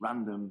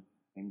random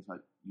things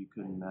like you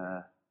can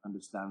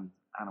understand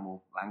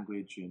animal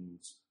language and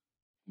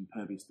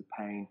impervious to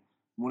pain.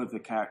 One of the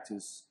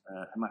characters,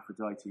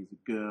 Hermaphrodite, is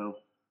a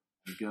girl,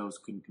 and girls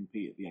couldn't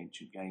compete at the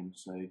ancient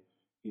games, so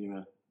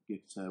Hera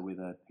gifts her with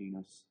a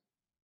penis.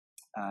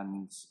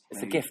 And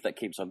it's a gift that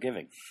keeps on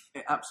giving.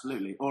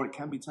 Absolutely, or it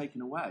can be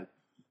taken away,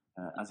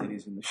 as it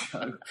is in the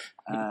show.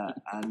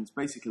 And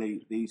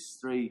basically, these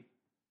three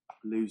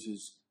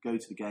losers go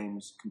to the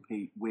games,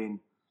 compete,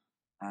 win,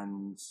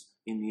 and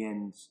in the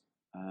end,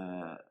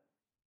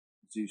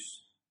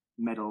 Zeus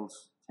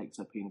medals, takes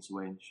her penis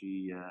away, and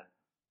she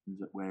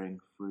ends up wearing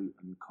fruit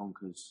and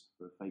conquers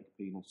for a fake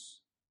penis.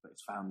 But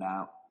it's found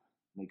out,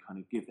 and they kind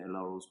of give their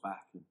laurels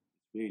back, and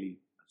it's really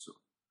a sort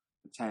of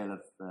a tale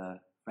of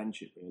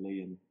friendship,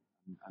 really,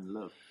 and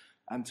love.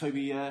 And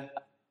Toby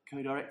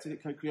co-directed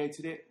it,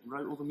 co-created it,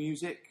 wrote all the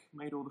music,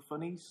 made all the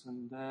funnies,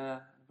 and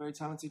a very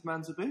talented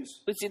man to boot.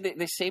 But see,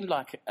 this seemed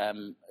like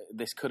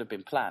this could have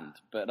been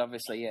planned, but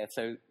obviously, yeah.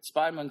 So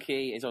Spy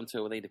Monkey is on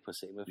tour with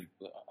Oedipusy. We'll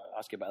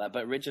ask you about that.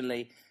 But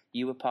originally,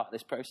 you were part of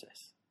this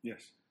process.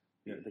 Yes.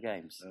 Yeah. The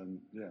Games.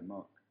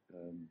 Mark.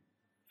 In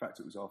fact,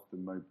 it was after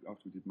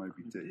we did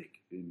Moby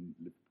Dick in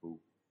Liverpool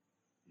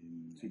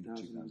in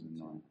 2009.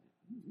 Long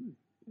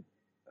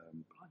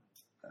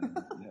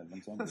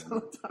time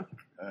ago.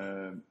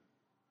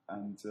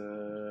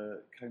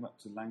 Came up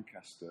to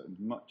Lancaster, and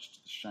much to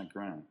the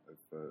chagrin of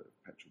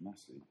Petra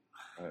Massey,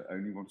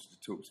 only wanted to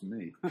talk to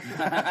me.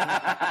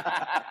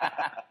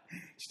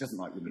 She doesn't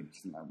like women.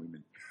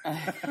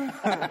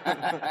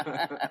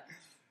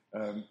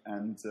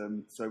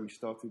 So we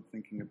started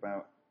thinking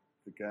about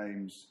the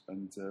games,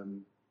 and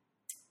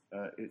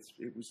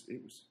it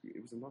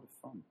was a lot of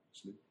fun.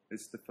 Actually,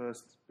 it's the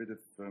first bit of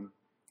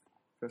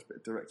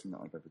directing that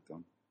I've ever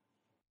done.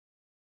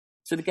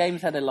 So the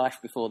game's had a life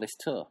before this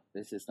tour.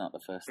 This is not the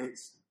first.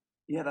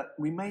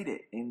 We made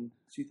it in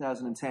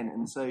 2010,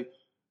 and so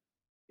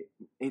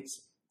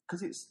it's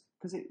because it's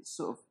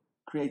sort of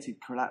created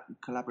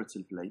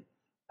collaboratively.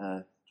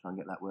 Try and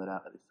get that word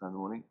out at this time of the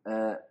morning.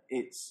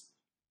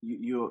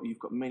 You've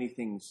got many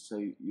things, so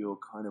you're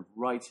kind of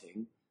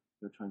writing.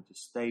 You're trying to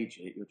stage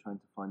it. You're trying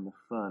to find the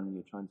fun.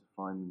 You're trying to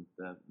find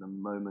the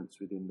moments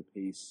within the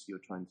piece. You're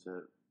trying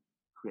to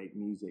create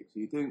music. So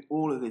you're doing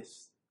all of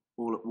this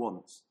all at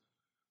once.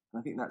 And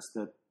I think that's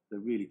the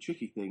really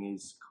tricky thing,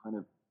 is kind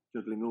of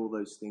juggling all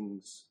those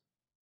things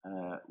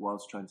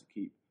whilst trying to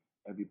keep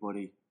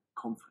everybody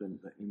confident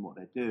in what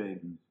they're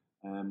doing.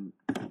 And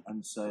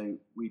so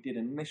we did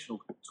an initial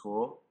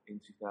tour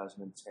in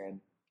 2010,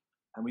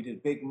 and we did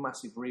a big,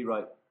 massive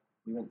rewrite.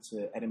 We went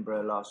to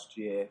Edinburgh last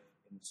year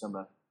in the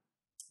summer.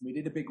 We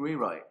did a big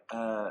rewrite.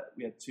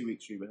 We had 2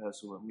 weeks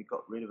rehearsal, and we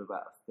got rid of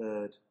about a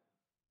third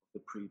of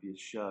the previous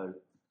show,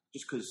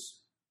 just because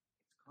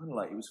it's kind of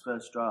like it was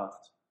first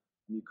draft,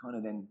 and you kind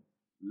of then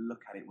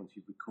look at it once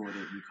you've recorded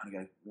it, and you kind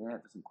of go, yeah,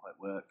 it doesn't quite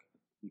work.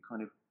 You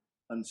kind of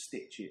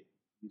unstitch it.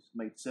 You've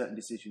made certain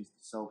decisions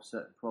to solve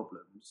certain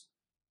problems,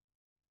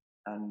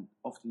 and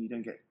often you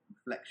don't get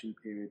reflection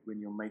period when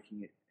you're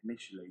making it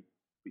initially,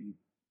 but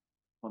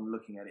upon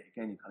looking at it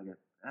again, you kind of go,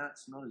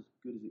 that's not as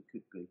good as it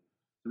could be.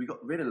 So we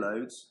got rid of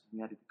loads.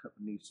 We added a couple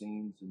of new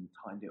scenes and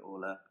tightened it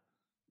all up.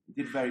 We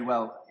did very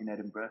well in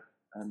Edinburgh,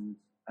 and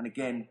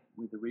again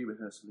with the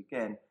re-rehearsal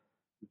again,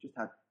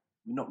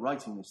 we're not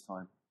writing this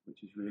time,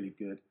 which is really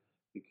good,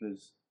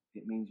 because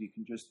it means you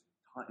can just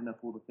tighten up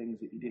all the things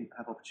that you didn't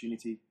have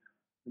opportunity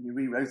when you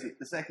rewrote it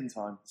the second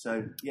time.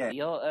 So yeah.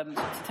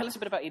 Tell us a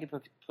bit about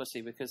Oedipus,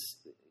 because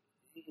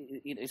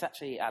it's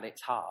actually at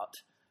its heart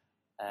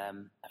a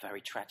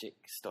very tragic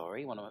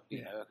story, one of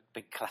a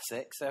big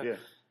classic. So Yeah.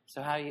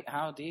 So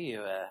how do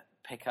you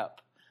pick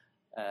up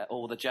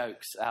all the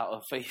jokes out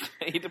of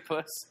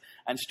Oedipus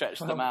and stretch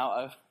them out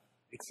of?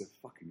 It's a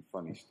fucking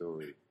funny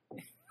story.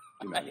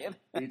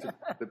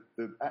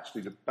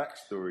 Actually, the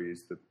backstory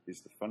is the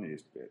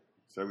funniest bit.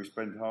 So we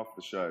spend half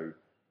the show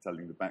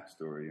telling the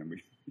backstory, and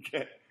we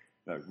get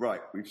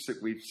right.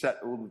 We've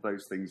set all of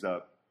those things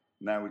up.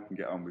 Now we can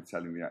get on with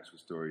telling the actual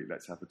story.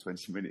 Let's have a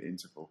 20-minute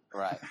interval.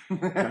 Right.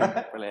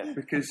 Brilliant.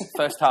 Because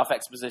first half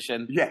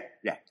exposition. Yeah.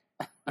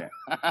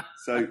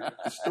 So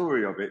the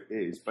story of it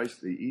is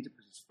basically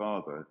Oedipus'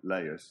 father,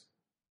 Laius,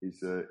 is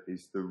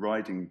the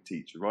riding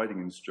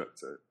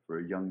instructor for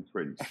a young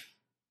prince,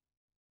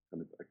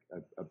 kind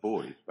of a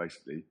boy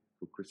basically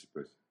called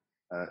Chrysippus,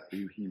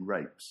 who he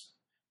rapes.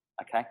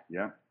 Okay.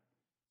 Yeah.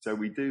 So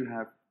we do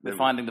have. We're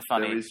finding the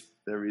funny.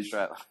 There is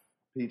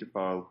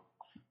paedophile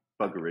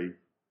buggery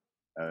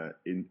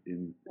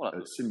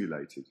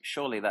simulated.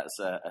 Surely that's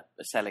a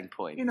selling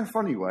point. In a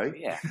funny way.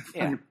 Yeah.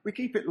 We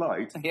keep it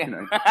light,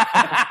 Yeah.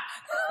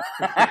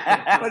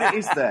 But it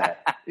is there.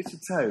 It's a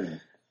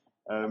tone.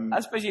 I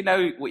suppose you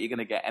know what you're going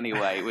to get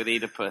anyway with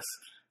Oedipus.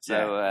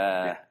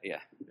 So,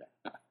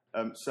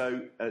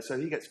 So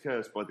he gets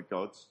cursed by the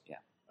gods,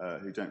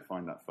 who don't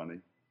find that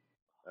funny,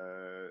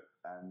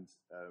 and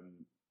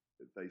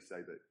they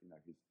say that he'll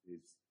have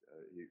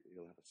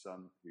a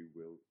son who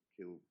will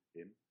kill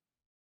him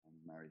and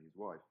marry his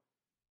wife.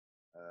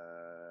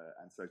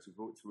 And so to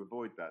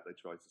avoid that, they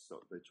try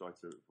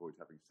to avoid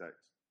having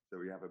sex. So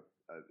we have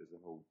there's a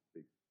whole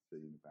big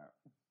scene about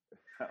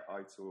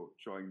Aitor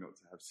trying not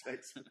to have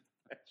sex with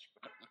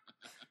Petra,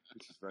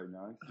 which is very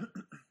nice.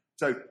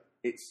 So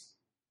it's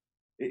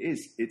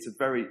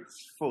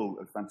full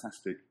of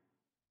fantastic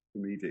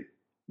comedic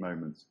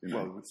moments.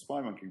 Well, with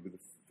Spy Monkey, the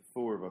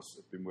four of us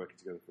have been working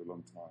together for a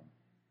long time,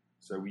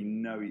 so we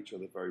know each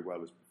other very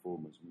well as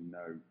performers. We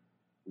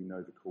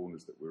know the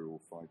corners that we're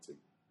all fighting.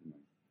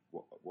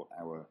 What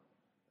our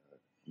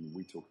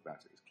we talk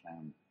about it as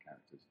clown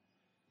characters.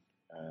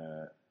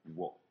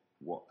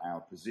 What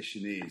our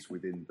position is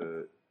within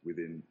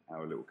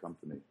our little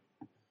company,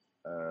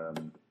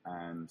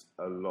 and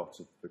a lot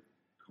of the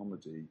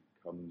comedy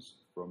comes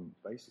from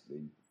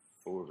basically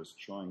four of us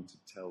trying to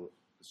tell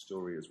the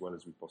story as well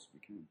as we possibly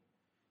can.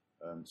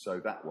 So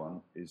that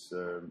one is,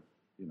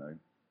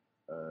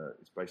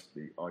 it's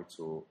basically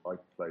Aitor. I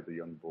play the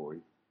young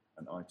boy,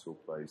 and Aitor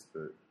plays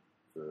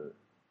the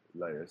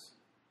Laius,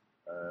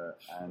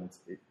 and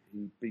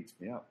he beats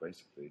me up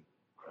basically.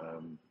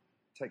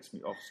 Takes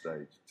me off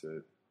stage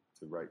to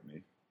rape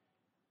me,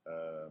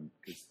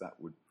 because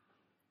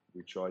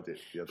we tried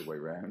it the other way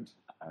around,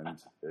 and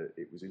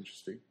it was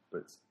interesting,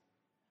 but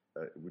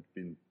it would have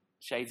been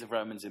Shades of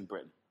Romans in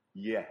Britain.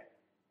 Yeah,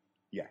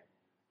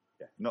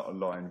 not a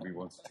line we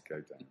wanted to go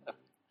down.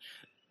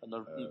 And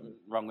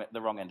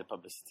the wrong end of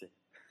publicity,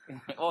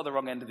 or the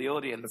wrong end of the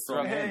audience. The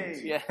wrong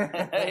end. Yeah.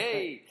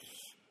 Hey.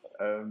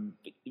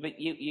 But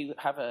you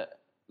have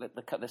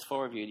there's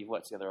four of you, and you've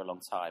worked together a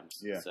long time.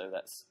 So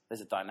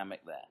there's a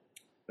dynamic there.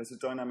 There's a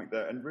dynamic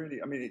there, and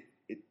really, I mean,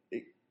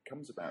 it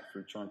comes about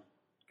through trying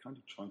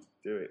to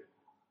do it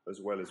as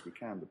well as we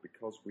can, but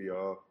because we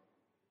are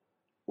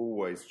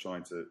always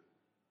trying to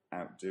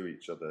outdo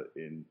each other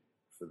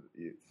for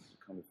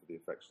the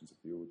affections of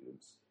the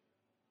audience,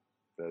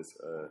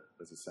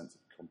 there's a sense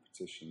of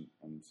competition,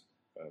 and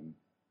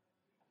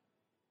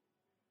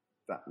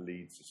that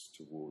leads us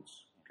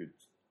towards good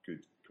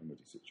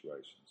comedy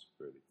situations.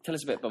 Really. Tell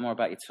us a bit more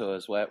about your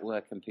tours.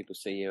 Where can people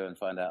see you and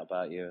find out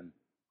about you?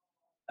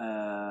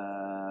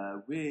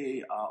 And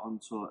we are on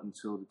tour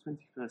until the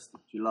 21st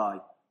of July.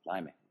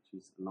 Blimey.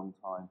 Which is a long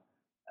time.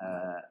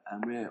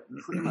 And we're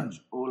pretty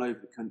much all over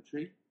the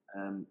country.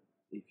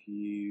 If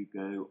you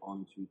go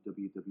on to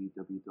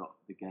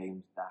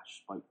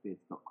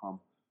www.thegames-spiketheatre.com,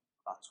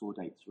 our tour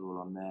dates are all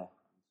on there.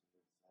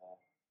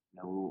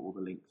 All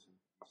the links and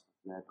stuff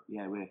there. But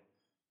yeah, we're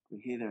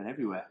here, there, and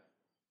everywhere.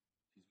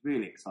 It's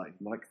really exciting.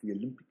 Like the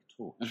Olympic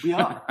torch. We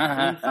are.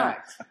 In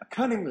fact,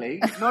 cunningly,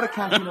 not a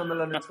camping on the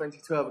London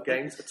 2012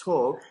 Games at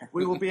all.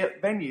 We will be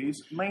at venues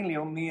mainly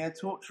on the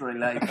torch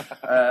relay.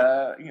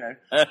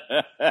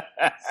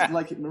 It's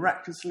like it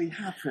miraculously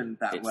happened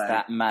that way. It's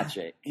that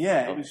magic.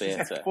 Yeah, it of was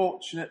theatre. just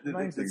fortunate the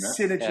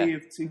synergy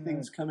of two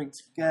things coming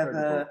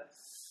together.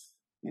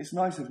 It's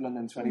nice of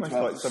London 2012.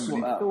 Almost like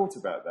somebody thought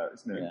about that,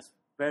 isn't it? Yeah. It's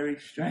very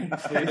strange.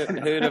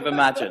 Who'd have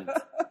imagined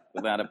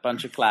that a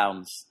bunch of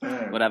clowns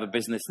would have a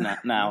business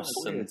now?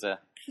 And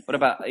what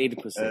about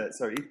Oedipus? So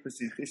Oedipus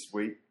this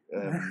week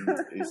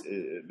is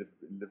in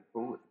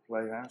Liverpool at the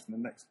Playhouse, and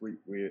then next week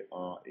we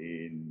are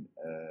in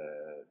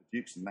the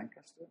Dukes in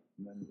Lancaster,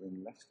 and then we're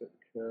in Leicester at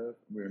the Curve.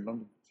 We're in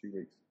London for 2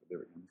 weeks for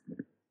Lyric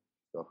Hammersmith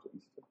after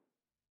Easter,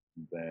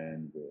 and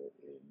then we're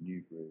in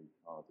Newbury,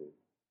 Cardiff,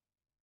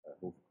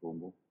 Hawthorne,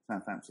 Cornwall,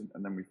 Southampton,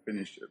 and then we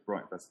finish at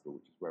Brighton Festival,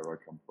 which is where I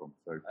come from.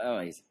 So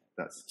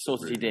that's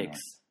sorted really your digs.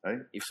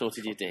 Nice. You've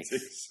sorted your digs.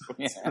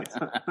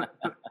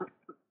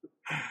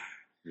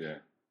 Yeah.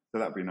 So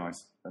that'd be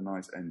nice. A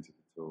nice end to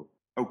the tour.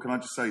 Oh, can I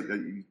just say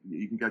that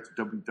you can go to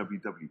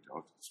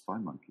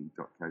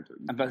www.spymonkey.co.uk.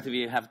 And both of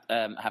you have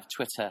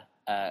Twitter,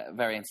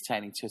 very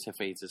entertaining Twitter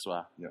feeds as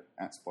well. Yeah,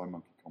 at Spy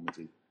Monkey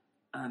Comedy.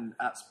 And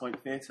at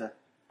Spike Theatre.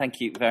 Thank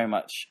you very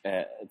much,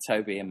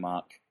 Toby and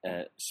Mark,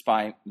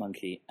 Spy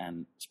Monkey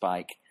and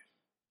Spike.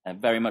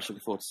 Very much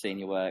looking forward to seeing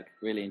your work.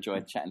 Really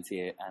enjoyed chatting to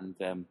you. And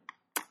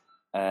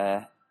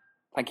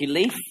thank you,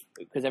 Leaf,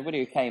 because everybody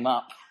who came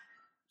up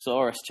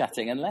saw us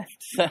chatting and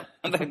left. They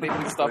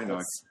didn't stop us.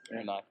 Nice.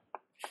 Very nice.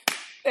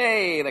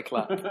 Hey, the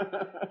clap.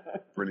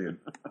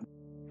 Brilliant.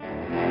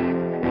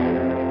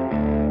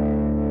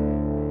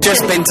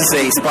 Just been to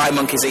see Spy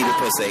Monkey's Eat a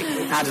Pussy.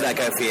 How did that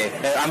go for you?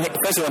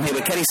 First of all, I'm here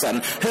with Kenny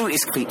Sutton, who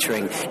is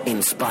featuring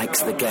in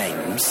Spike's The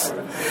Games,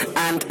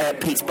 and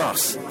Pete's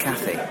boss,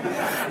 Kathy.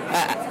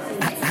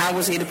 How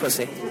was Eat a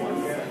Pussy?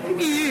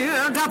 Eat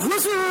a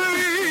Pussy!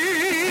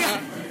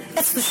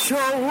 It's the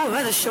show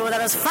that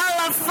is full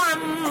of fun.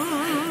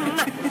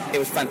 It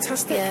was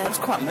fantastic. Yeah. I was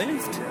quite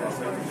moved.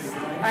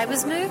 I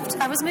was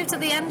moved at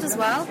the end as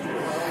well.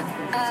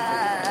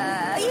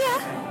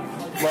 Yeah.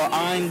 Well,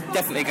 I'm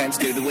definitely going to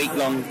do the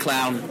week-long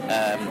clown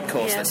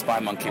course that Spy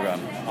Monkey run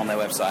on their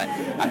website.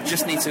 I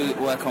just need to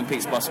work on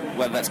Pete's Boss,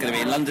 whether that's going to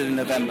be in London in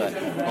November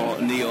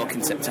or New York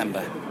in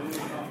September.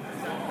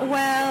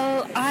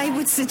 Well, I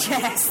would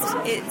suggest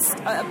it's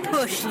a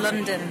push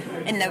London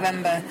in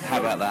November. How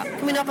about that?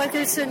 Can we not both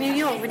go to New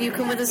York? Will you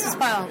come with us as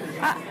well?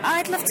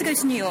 I'd love to go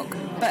to New York,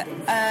 but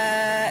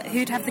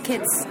who'd have the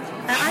kids?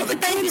 I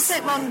could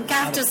babysit one.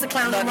 Gav does the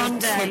clown on one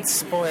day. Kids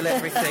spoil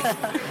everything.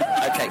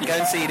 Okay, go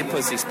and see the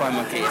Pussy Spy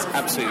Monkey. It's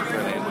absolutely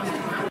brilliant.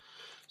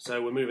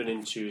 So we're moving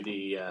into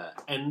the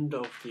end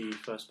of the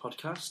first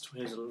podcast.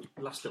 Here's a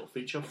last little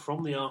feature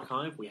from the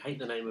archive. We hate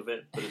the name of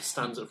it, but it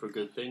stands up for a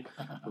good thing.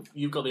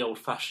 You've got the old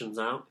fashions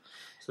out,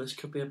 so this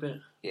could be a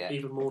bit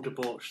even more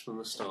debauched than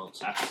the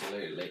start.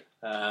 Absolutely.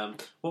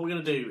 What we're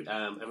going to do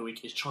every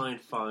week is try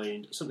and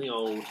find something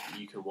old that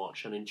you can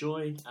watch and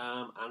enjoy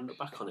and look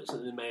back on it,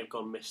 something that may have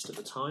gone missed at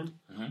the time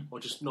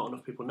or just not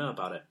enough people know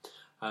about it.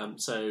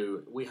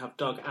 So we have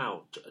dug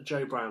out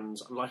Joe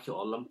Brand's Like It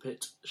or Lump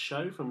It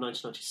show from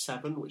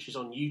 1997, which is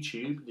on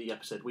YouTube, the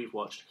episode we've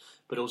watched,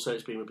 but also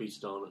it's being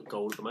repeated on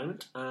Gold at the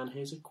moment. And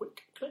here's a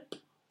quick clip.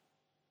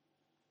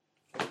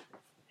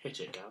 Hit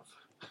it, Gav.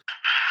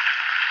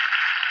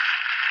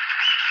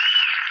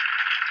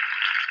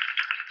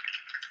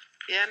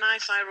 Yeah,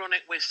 nice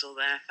ironic whistle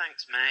there.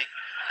 Thanks, mate.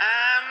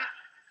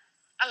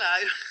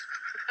 Hello.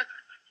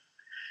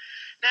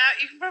 Now,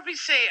 you can probably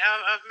see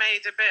I've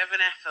made a bit of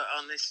an effort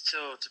on this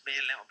tour to be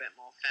a little bit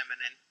more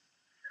feminine.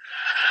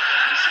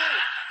 You see?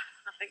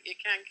 I think you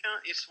can,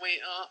 can't you,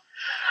 sweetheart?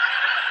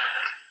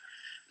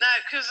 No,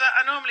 because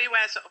I normally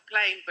wear sort of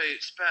plain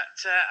boots, but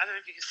I don't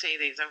know if you can see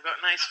these. I've got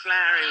nice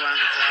flowery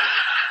ones on.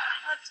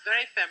 That's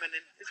very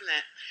feminine, isn't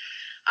it?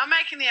 I'm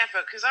making the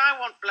effort because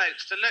I want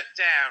blokes to look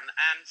down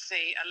and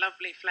see a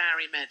lovely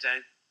flowery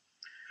meadow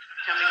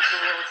coming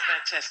towards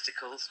their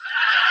testicles.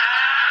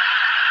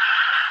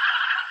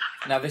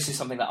 Now, this is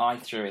something that I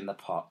threw in the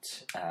pot.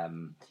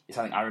 It's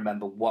something I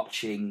remember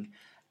watching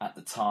at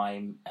the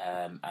time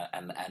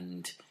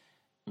and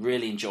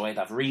really enjoyed.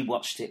 I've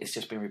rewatched it. It's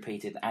just been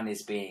repeated and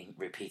is being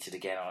repeated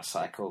again on a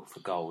cycle for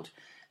Gold.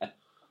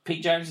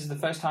 Pete Jones, is the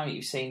first time that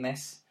you've seen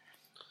this?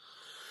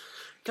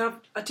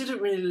 Gav, I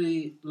didn't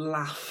really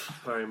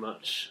laugh very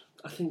much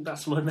I think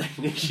that's my main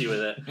issue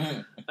with it.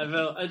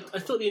 I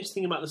thought the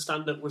interesting thing about the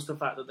stand-up was the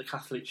fact that the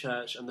Catholic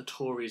Church and the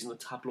Tories and the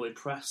tabloid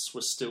press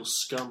were still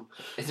scum.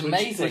 It's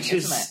amazing, which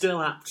is isn't it?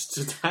 still apt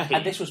today.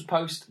 And this was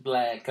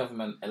post-Blair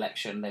government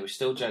election. There were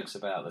still jokes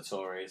about the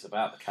Tories,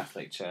 about the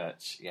Catholic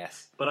Church,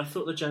 yes. But I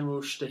thought the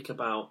general shtick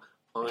about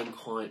I'm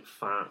quite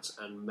fat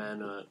and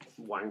men are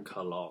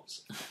wanker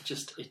lots,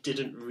 it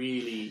didn't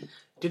really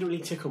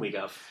tickle me,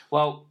 Gav.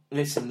 Well,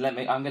 listen, I'm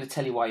going to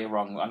tell you why you're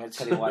wrong. I'm going to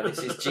tell you why this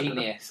is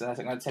genius. I'm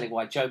going to tell you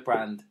why Jo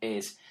Brand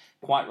is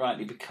quite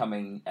rightly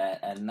becoming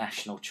a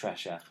national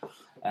treasure,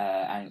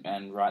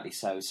 and rightly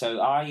so.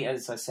 So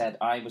as I said,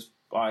 I'm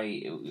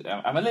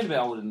a little bit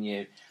older than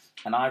you,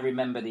 and I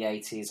remember the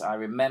 80s. I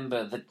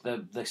remember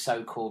the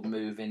so-called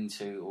move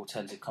into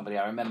alternative comedy.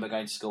 I remember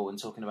going to school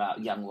and talking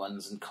about Young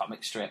Ones and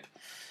comic strip.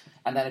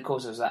 And then, of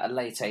course, it was that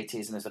late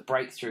 80s, and there's a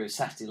breakthrough of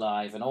Saturday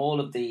Live and all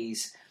of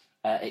these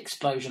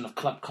explosion of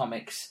club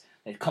comics.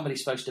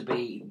 Comedy's supposed to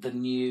be the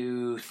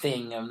new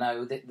thing. Oh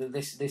no,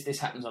 this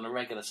happens on a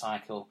regular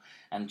cycle.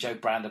 And Jo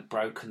Brand had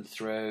broken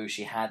through.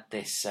 She had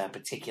this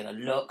particular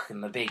look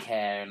and the big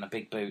hair and the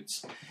big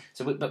boots.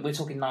 But we're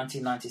talking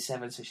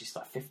 1997, so she's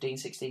like 15,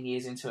 16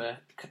 years into a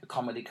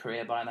comedy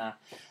career by now.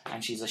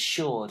 And she's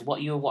assured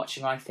what you're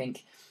watching, I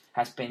think,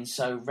 has been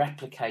so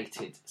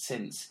replicated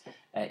since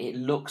it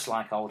looks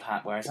like old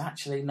hat. Whereas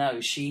actually, no,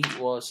 she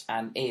was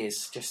and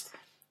is just,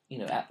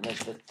 at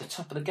the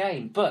top of the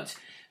game. But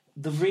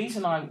the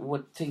reason I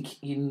would think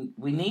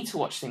we need to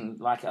watch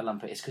things like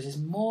Olympia is because it's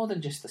more than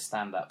just the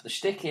stand-up. The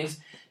shtick is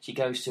she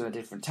goes to a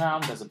different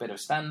town, does a bit of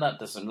stand-up,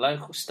 does some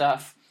local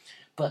stuff,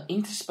 but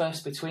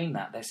interspersed between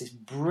that, there's this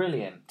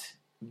brilliant,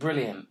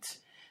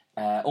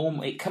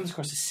 it comes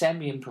across a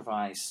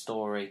semi-improvised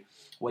story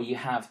where you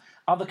have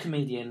other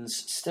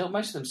comedians,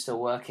 most of them still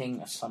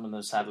working, some of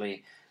them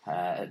sadly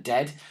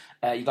dead.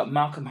 You've got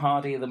Malcolm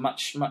Hardy, the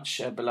much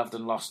beloved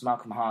and lost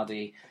Malcolm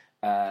Hardy,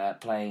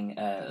 playing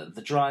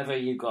the driver.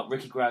 You've got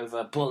Ricky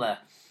Grover, Buller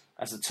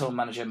as the tour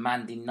manager,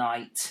 Mandy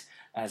Knight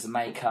as the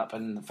makeup,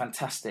 and the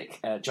fantastic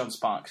John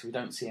Sparks, who we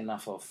don't see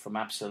enough of from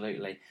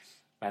Absolutely,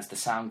 as the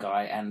sound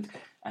guy,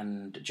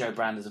 and Jo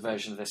Brand as a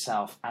version of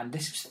herself. And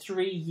this was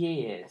 3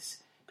 years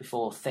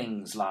before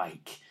things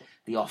like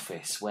The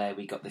Office, where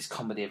we got this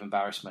comedy of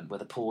embarrassment, where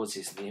the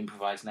pauses, the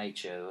improvised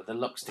nature, the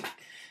looks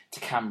to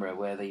camera,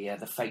 where the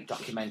fake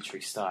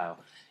documentary style.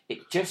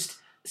 It just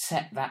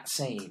set that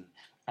scene.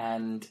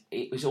 And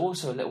it was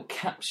also a little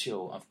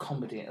capsule of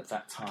comedy at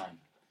that time.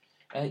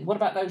 What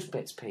about those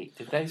bits, Pete?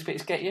 Did those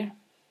bits get you?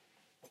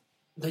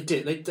 They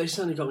did. They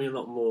certainly got me a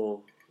lot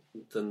more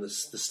than the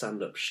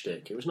stand-up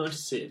shtick. It was nice to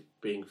see it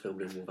being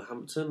filmed in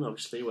Wolverhampton,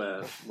 obviously,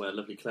 where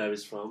lovely Claire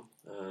is from.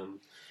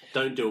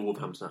 Don't do a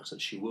Wolverhampton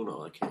accent. She will not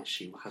like it.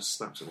 She has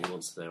snapped at me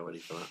once today already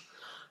for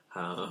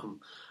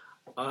that.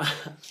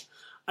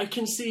 I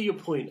can see your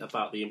point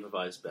about the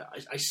improvised bit.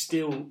 I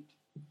still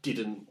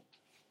didn't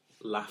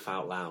laugh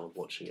out loud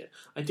watching it.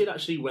 I did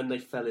actually when they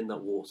fell in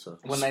that water.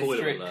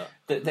 Spoiler alert.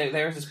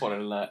 There is a spoiler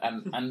alert,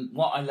 and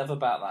what I love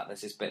about that,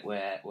 there's this bit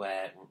where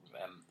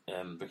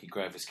Ricky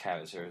Grover's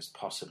character is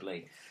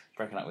possibly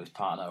broken up with his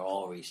partner,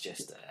 or he's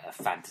just a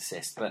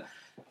fantasist.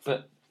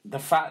 But the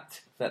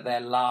fact that they're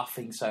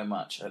laughing so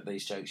much at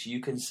these jokes,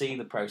 you can see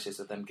the process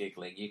of them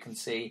giggling. You can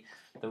see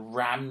the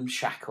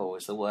ramshackle,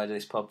 is the word of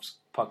this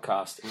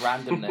podcast,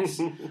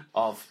 randomness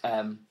of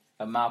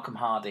Malcolm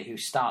Hardy, who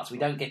starts. We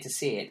don't get to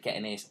see it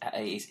getting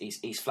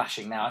his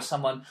flashing now. As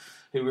someone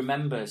who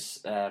remembers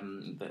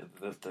the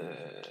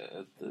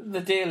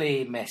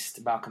dearly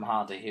missed Malcolm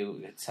Hardy,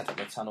 who had set up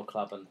the Tunnel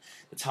Club and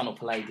the Tunnel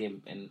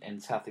Palladium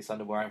in South East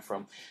London, where I'm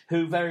from,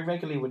 who very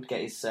regularly would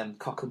get his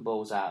cock and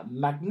balls out,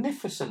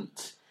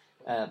 magnificent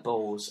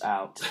balls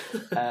out.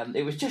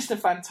 It was just a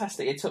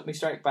fantastic. It took me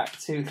straight back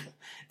to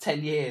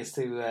 10 years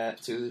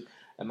to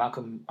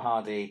Malcolm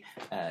Hardy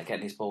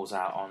getting his balls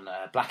out on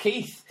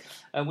Blackheath,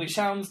 which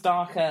sounds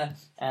darker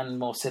and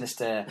more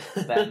sinister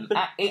than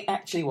it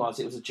actually was.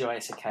 It was a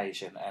joyous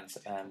occasion,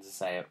 and to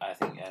say, I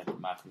think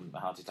Malcolm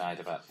Hardy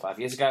died about 5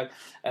 years ago,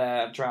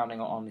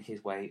 drowning on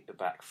his way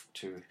back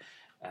to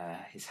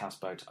his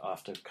houseboat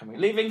after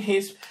leaving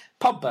his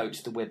pub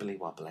boat, the Wibbly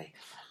Wobbly.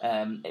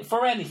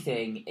 For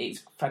anything,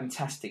 it's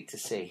fantastic to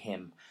see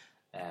him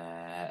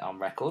on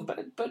record,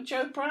 but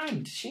Jo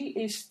Brand, she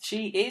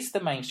is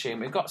the mainstream.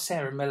 We've got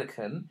Sarah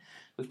Millican,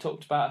 we've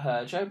talked about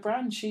her. Jo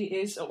Brand, she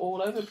is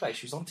all over the place.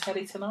 She was on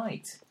telly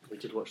tonight. We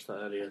did watch that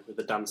earlier with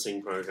the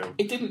dancing programme.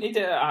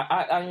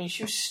 I mean,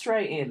 she was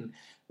straight in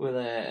with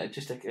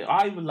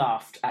I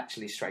laughed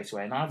actually straight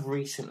away, and I've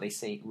recently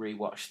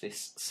rewatched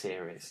this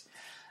series,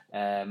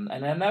 and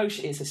I know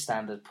she is a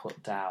standard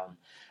put down.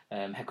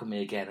 Heckle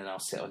me again, and I'll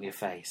sit on your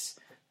face.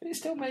 But it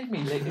still made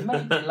me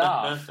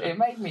laugh. It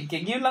made me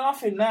gig. You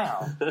laughing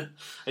now?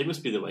 It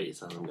must be the way you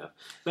tell them go.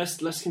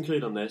 Let's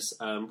conclude on this.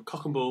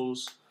 Cock and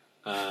Balls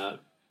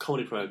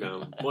comedy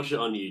programme. Watch it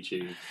on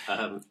YouTube.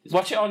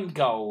 Watch it on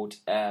Gold.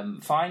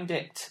 Find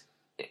it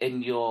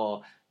in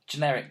your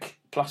generic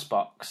plus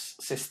box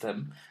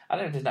system. I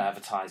don't know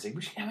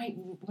advertising. Maybe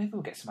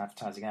we'll get some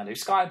advertising out of it.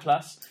 Sky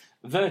Plus.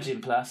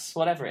 Virgin Plus,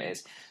 whatever it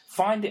is.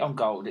 Find it on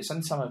Gold. It's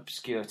on some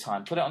obscure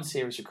time. Put it on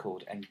series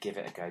record and give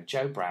it a go.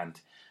 Joe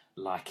Brand,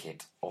 like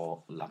it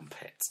or lump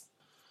it.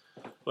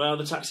 Well,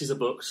 the taxis are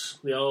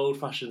booked. The old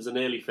fashions are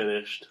nearly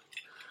finished.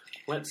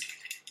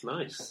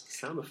 Nice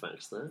sound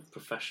effects there.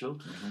 Professional.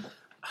 Mm-hmm.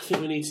 I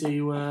think we need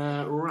to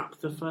wrap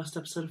the first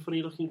episode of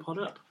Funny Looking Pod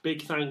up.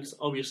 Big thanks,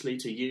 obviously,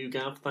 to you,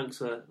 Gav. Thanks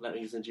for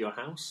letting us into your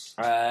house.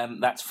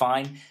 That's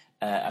fine.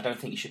 I don't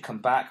think you should come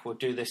back. We'll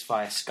do this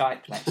via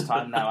Skype next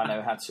time. Now I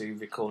know how to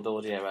record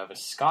audio over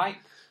Skype.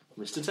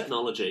 Mr.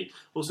 Technology.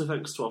 Also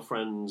thanks to our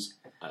friends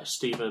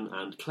Stephen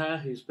and Claire,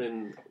 who's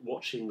been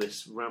watching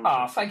this ramble.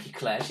 Oh, thank you,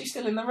 Claire. She's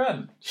still in the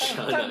room.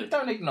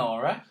 Don't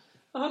ignore her.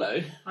 Oh,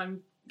 hello.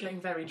 I'm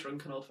getting very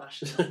drunk and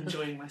old-fashioned. I'm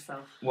enjoying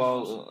myself.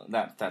 Well,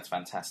 that's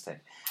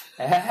fantastic.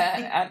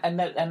 And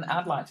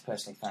I'd like to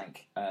personally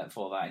thank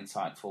for that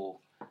insightful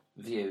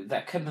view,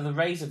 that kind of the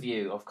razor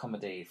view of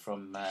comedy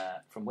from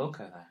Wilco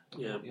there.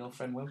 Yeah. Your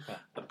friend Wilco.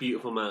 A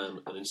beautiful man,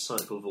 an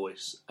insightful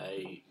voice,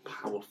 a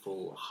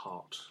powerful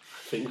heart,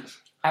 I think.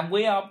 And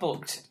we are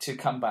booked to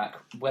come back,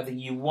 whether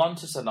you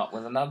want us or not,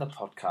 with another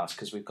podcast,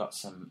 because we've got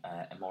some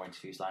more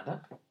interviews lined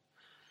up.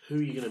 Who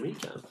are you going to meet,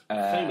 Gav?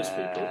 Famous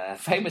people.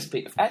 Famous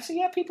people. Actually,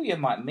 yeah, people you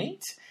might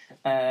meet.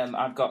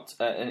 We've got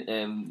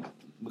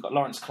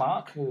Lawrence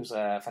Clark, who's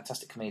a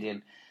fantastic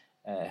comedian,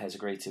 has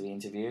agreed to be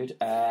interviewed.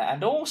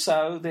 And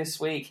also this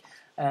week,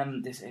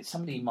 it's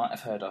somebody you might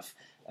have heard of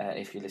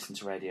if you listen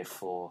to Radio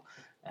 4,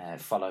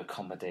 Follow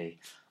Comedy,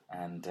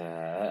 and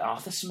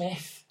Arthur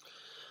Smith.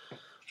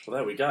 Well,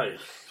 there we go.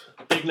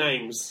 Big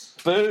names.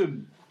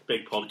 Boom.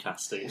 Big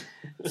podcasting.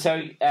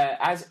 So,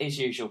 as is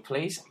usual,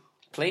 please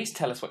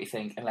tell us what you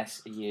think,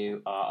 unless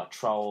you are a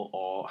troll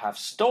or have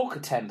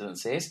stalker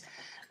tendencies.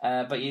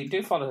 But you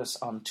do follow us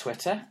on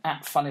Twitter,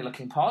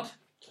 @FunnyLookingPod.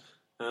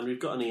 And we've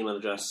got an email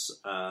address.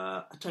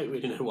 I don't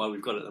really know why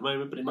we've got it at the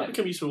moment, but it might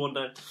become useful one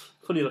day.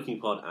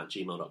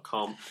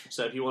 funnylookingpod@gmail.com.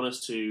 So if you want us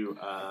to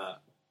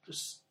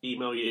just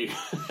email you,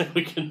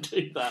 we can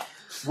do that.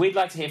 We'd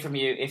like to hear from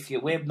you.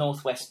 We're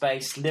Northwest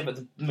based, live at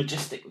the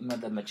majestic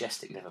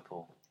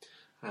Liverpool.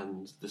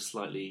 And the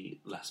slightly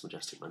less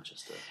majestic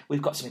Manchester.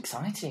 We've got some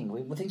exciting things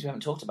we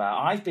haven't talked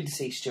about. I've been to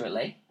see Stuart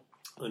Lee.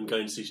 I'm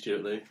going to see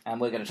Stuart Lee. And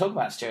we're going to talk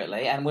about Stuart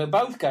Lee. And we're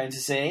both going to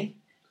see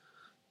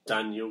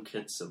Daniel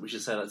Kitson. We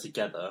should say that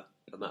together,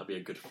 and that would be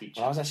a good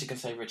feature. Well, I was actually going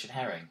to say Richard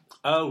Herring.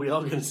 Oh, we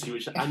are going to see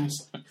Richard. And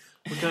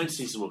we're going to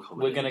see some more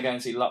comedy. We're going to go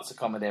and see lots of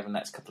comedy over the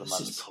next couple of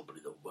months. This is probably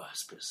the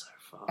worst bit so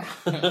far.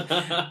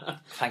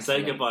 Thanks.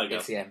 Say goodbye, Gav.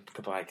 It's the end.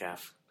 Goodbye,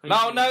 Gav.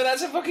 No,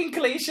 that's a fucking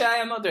cliche.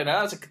 I'm not doing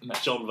that.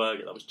 John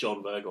Virgo. That was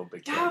John Virgo on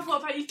Big Gav, Gav,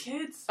 what about your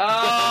kids?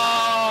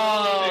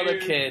 Oh, the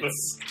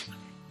kids.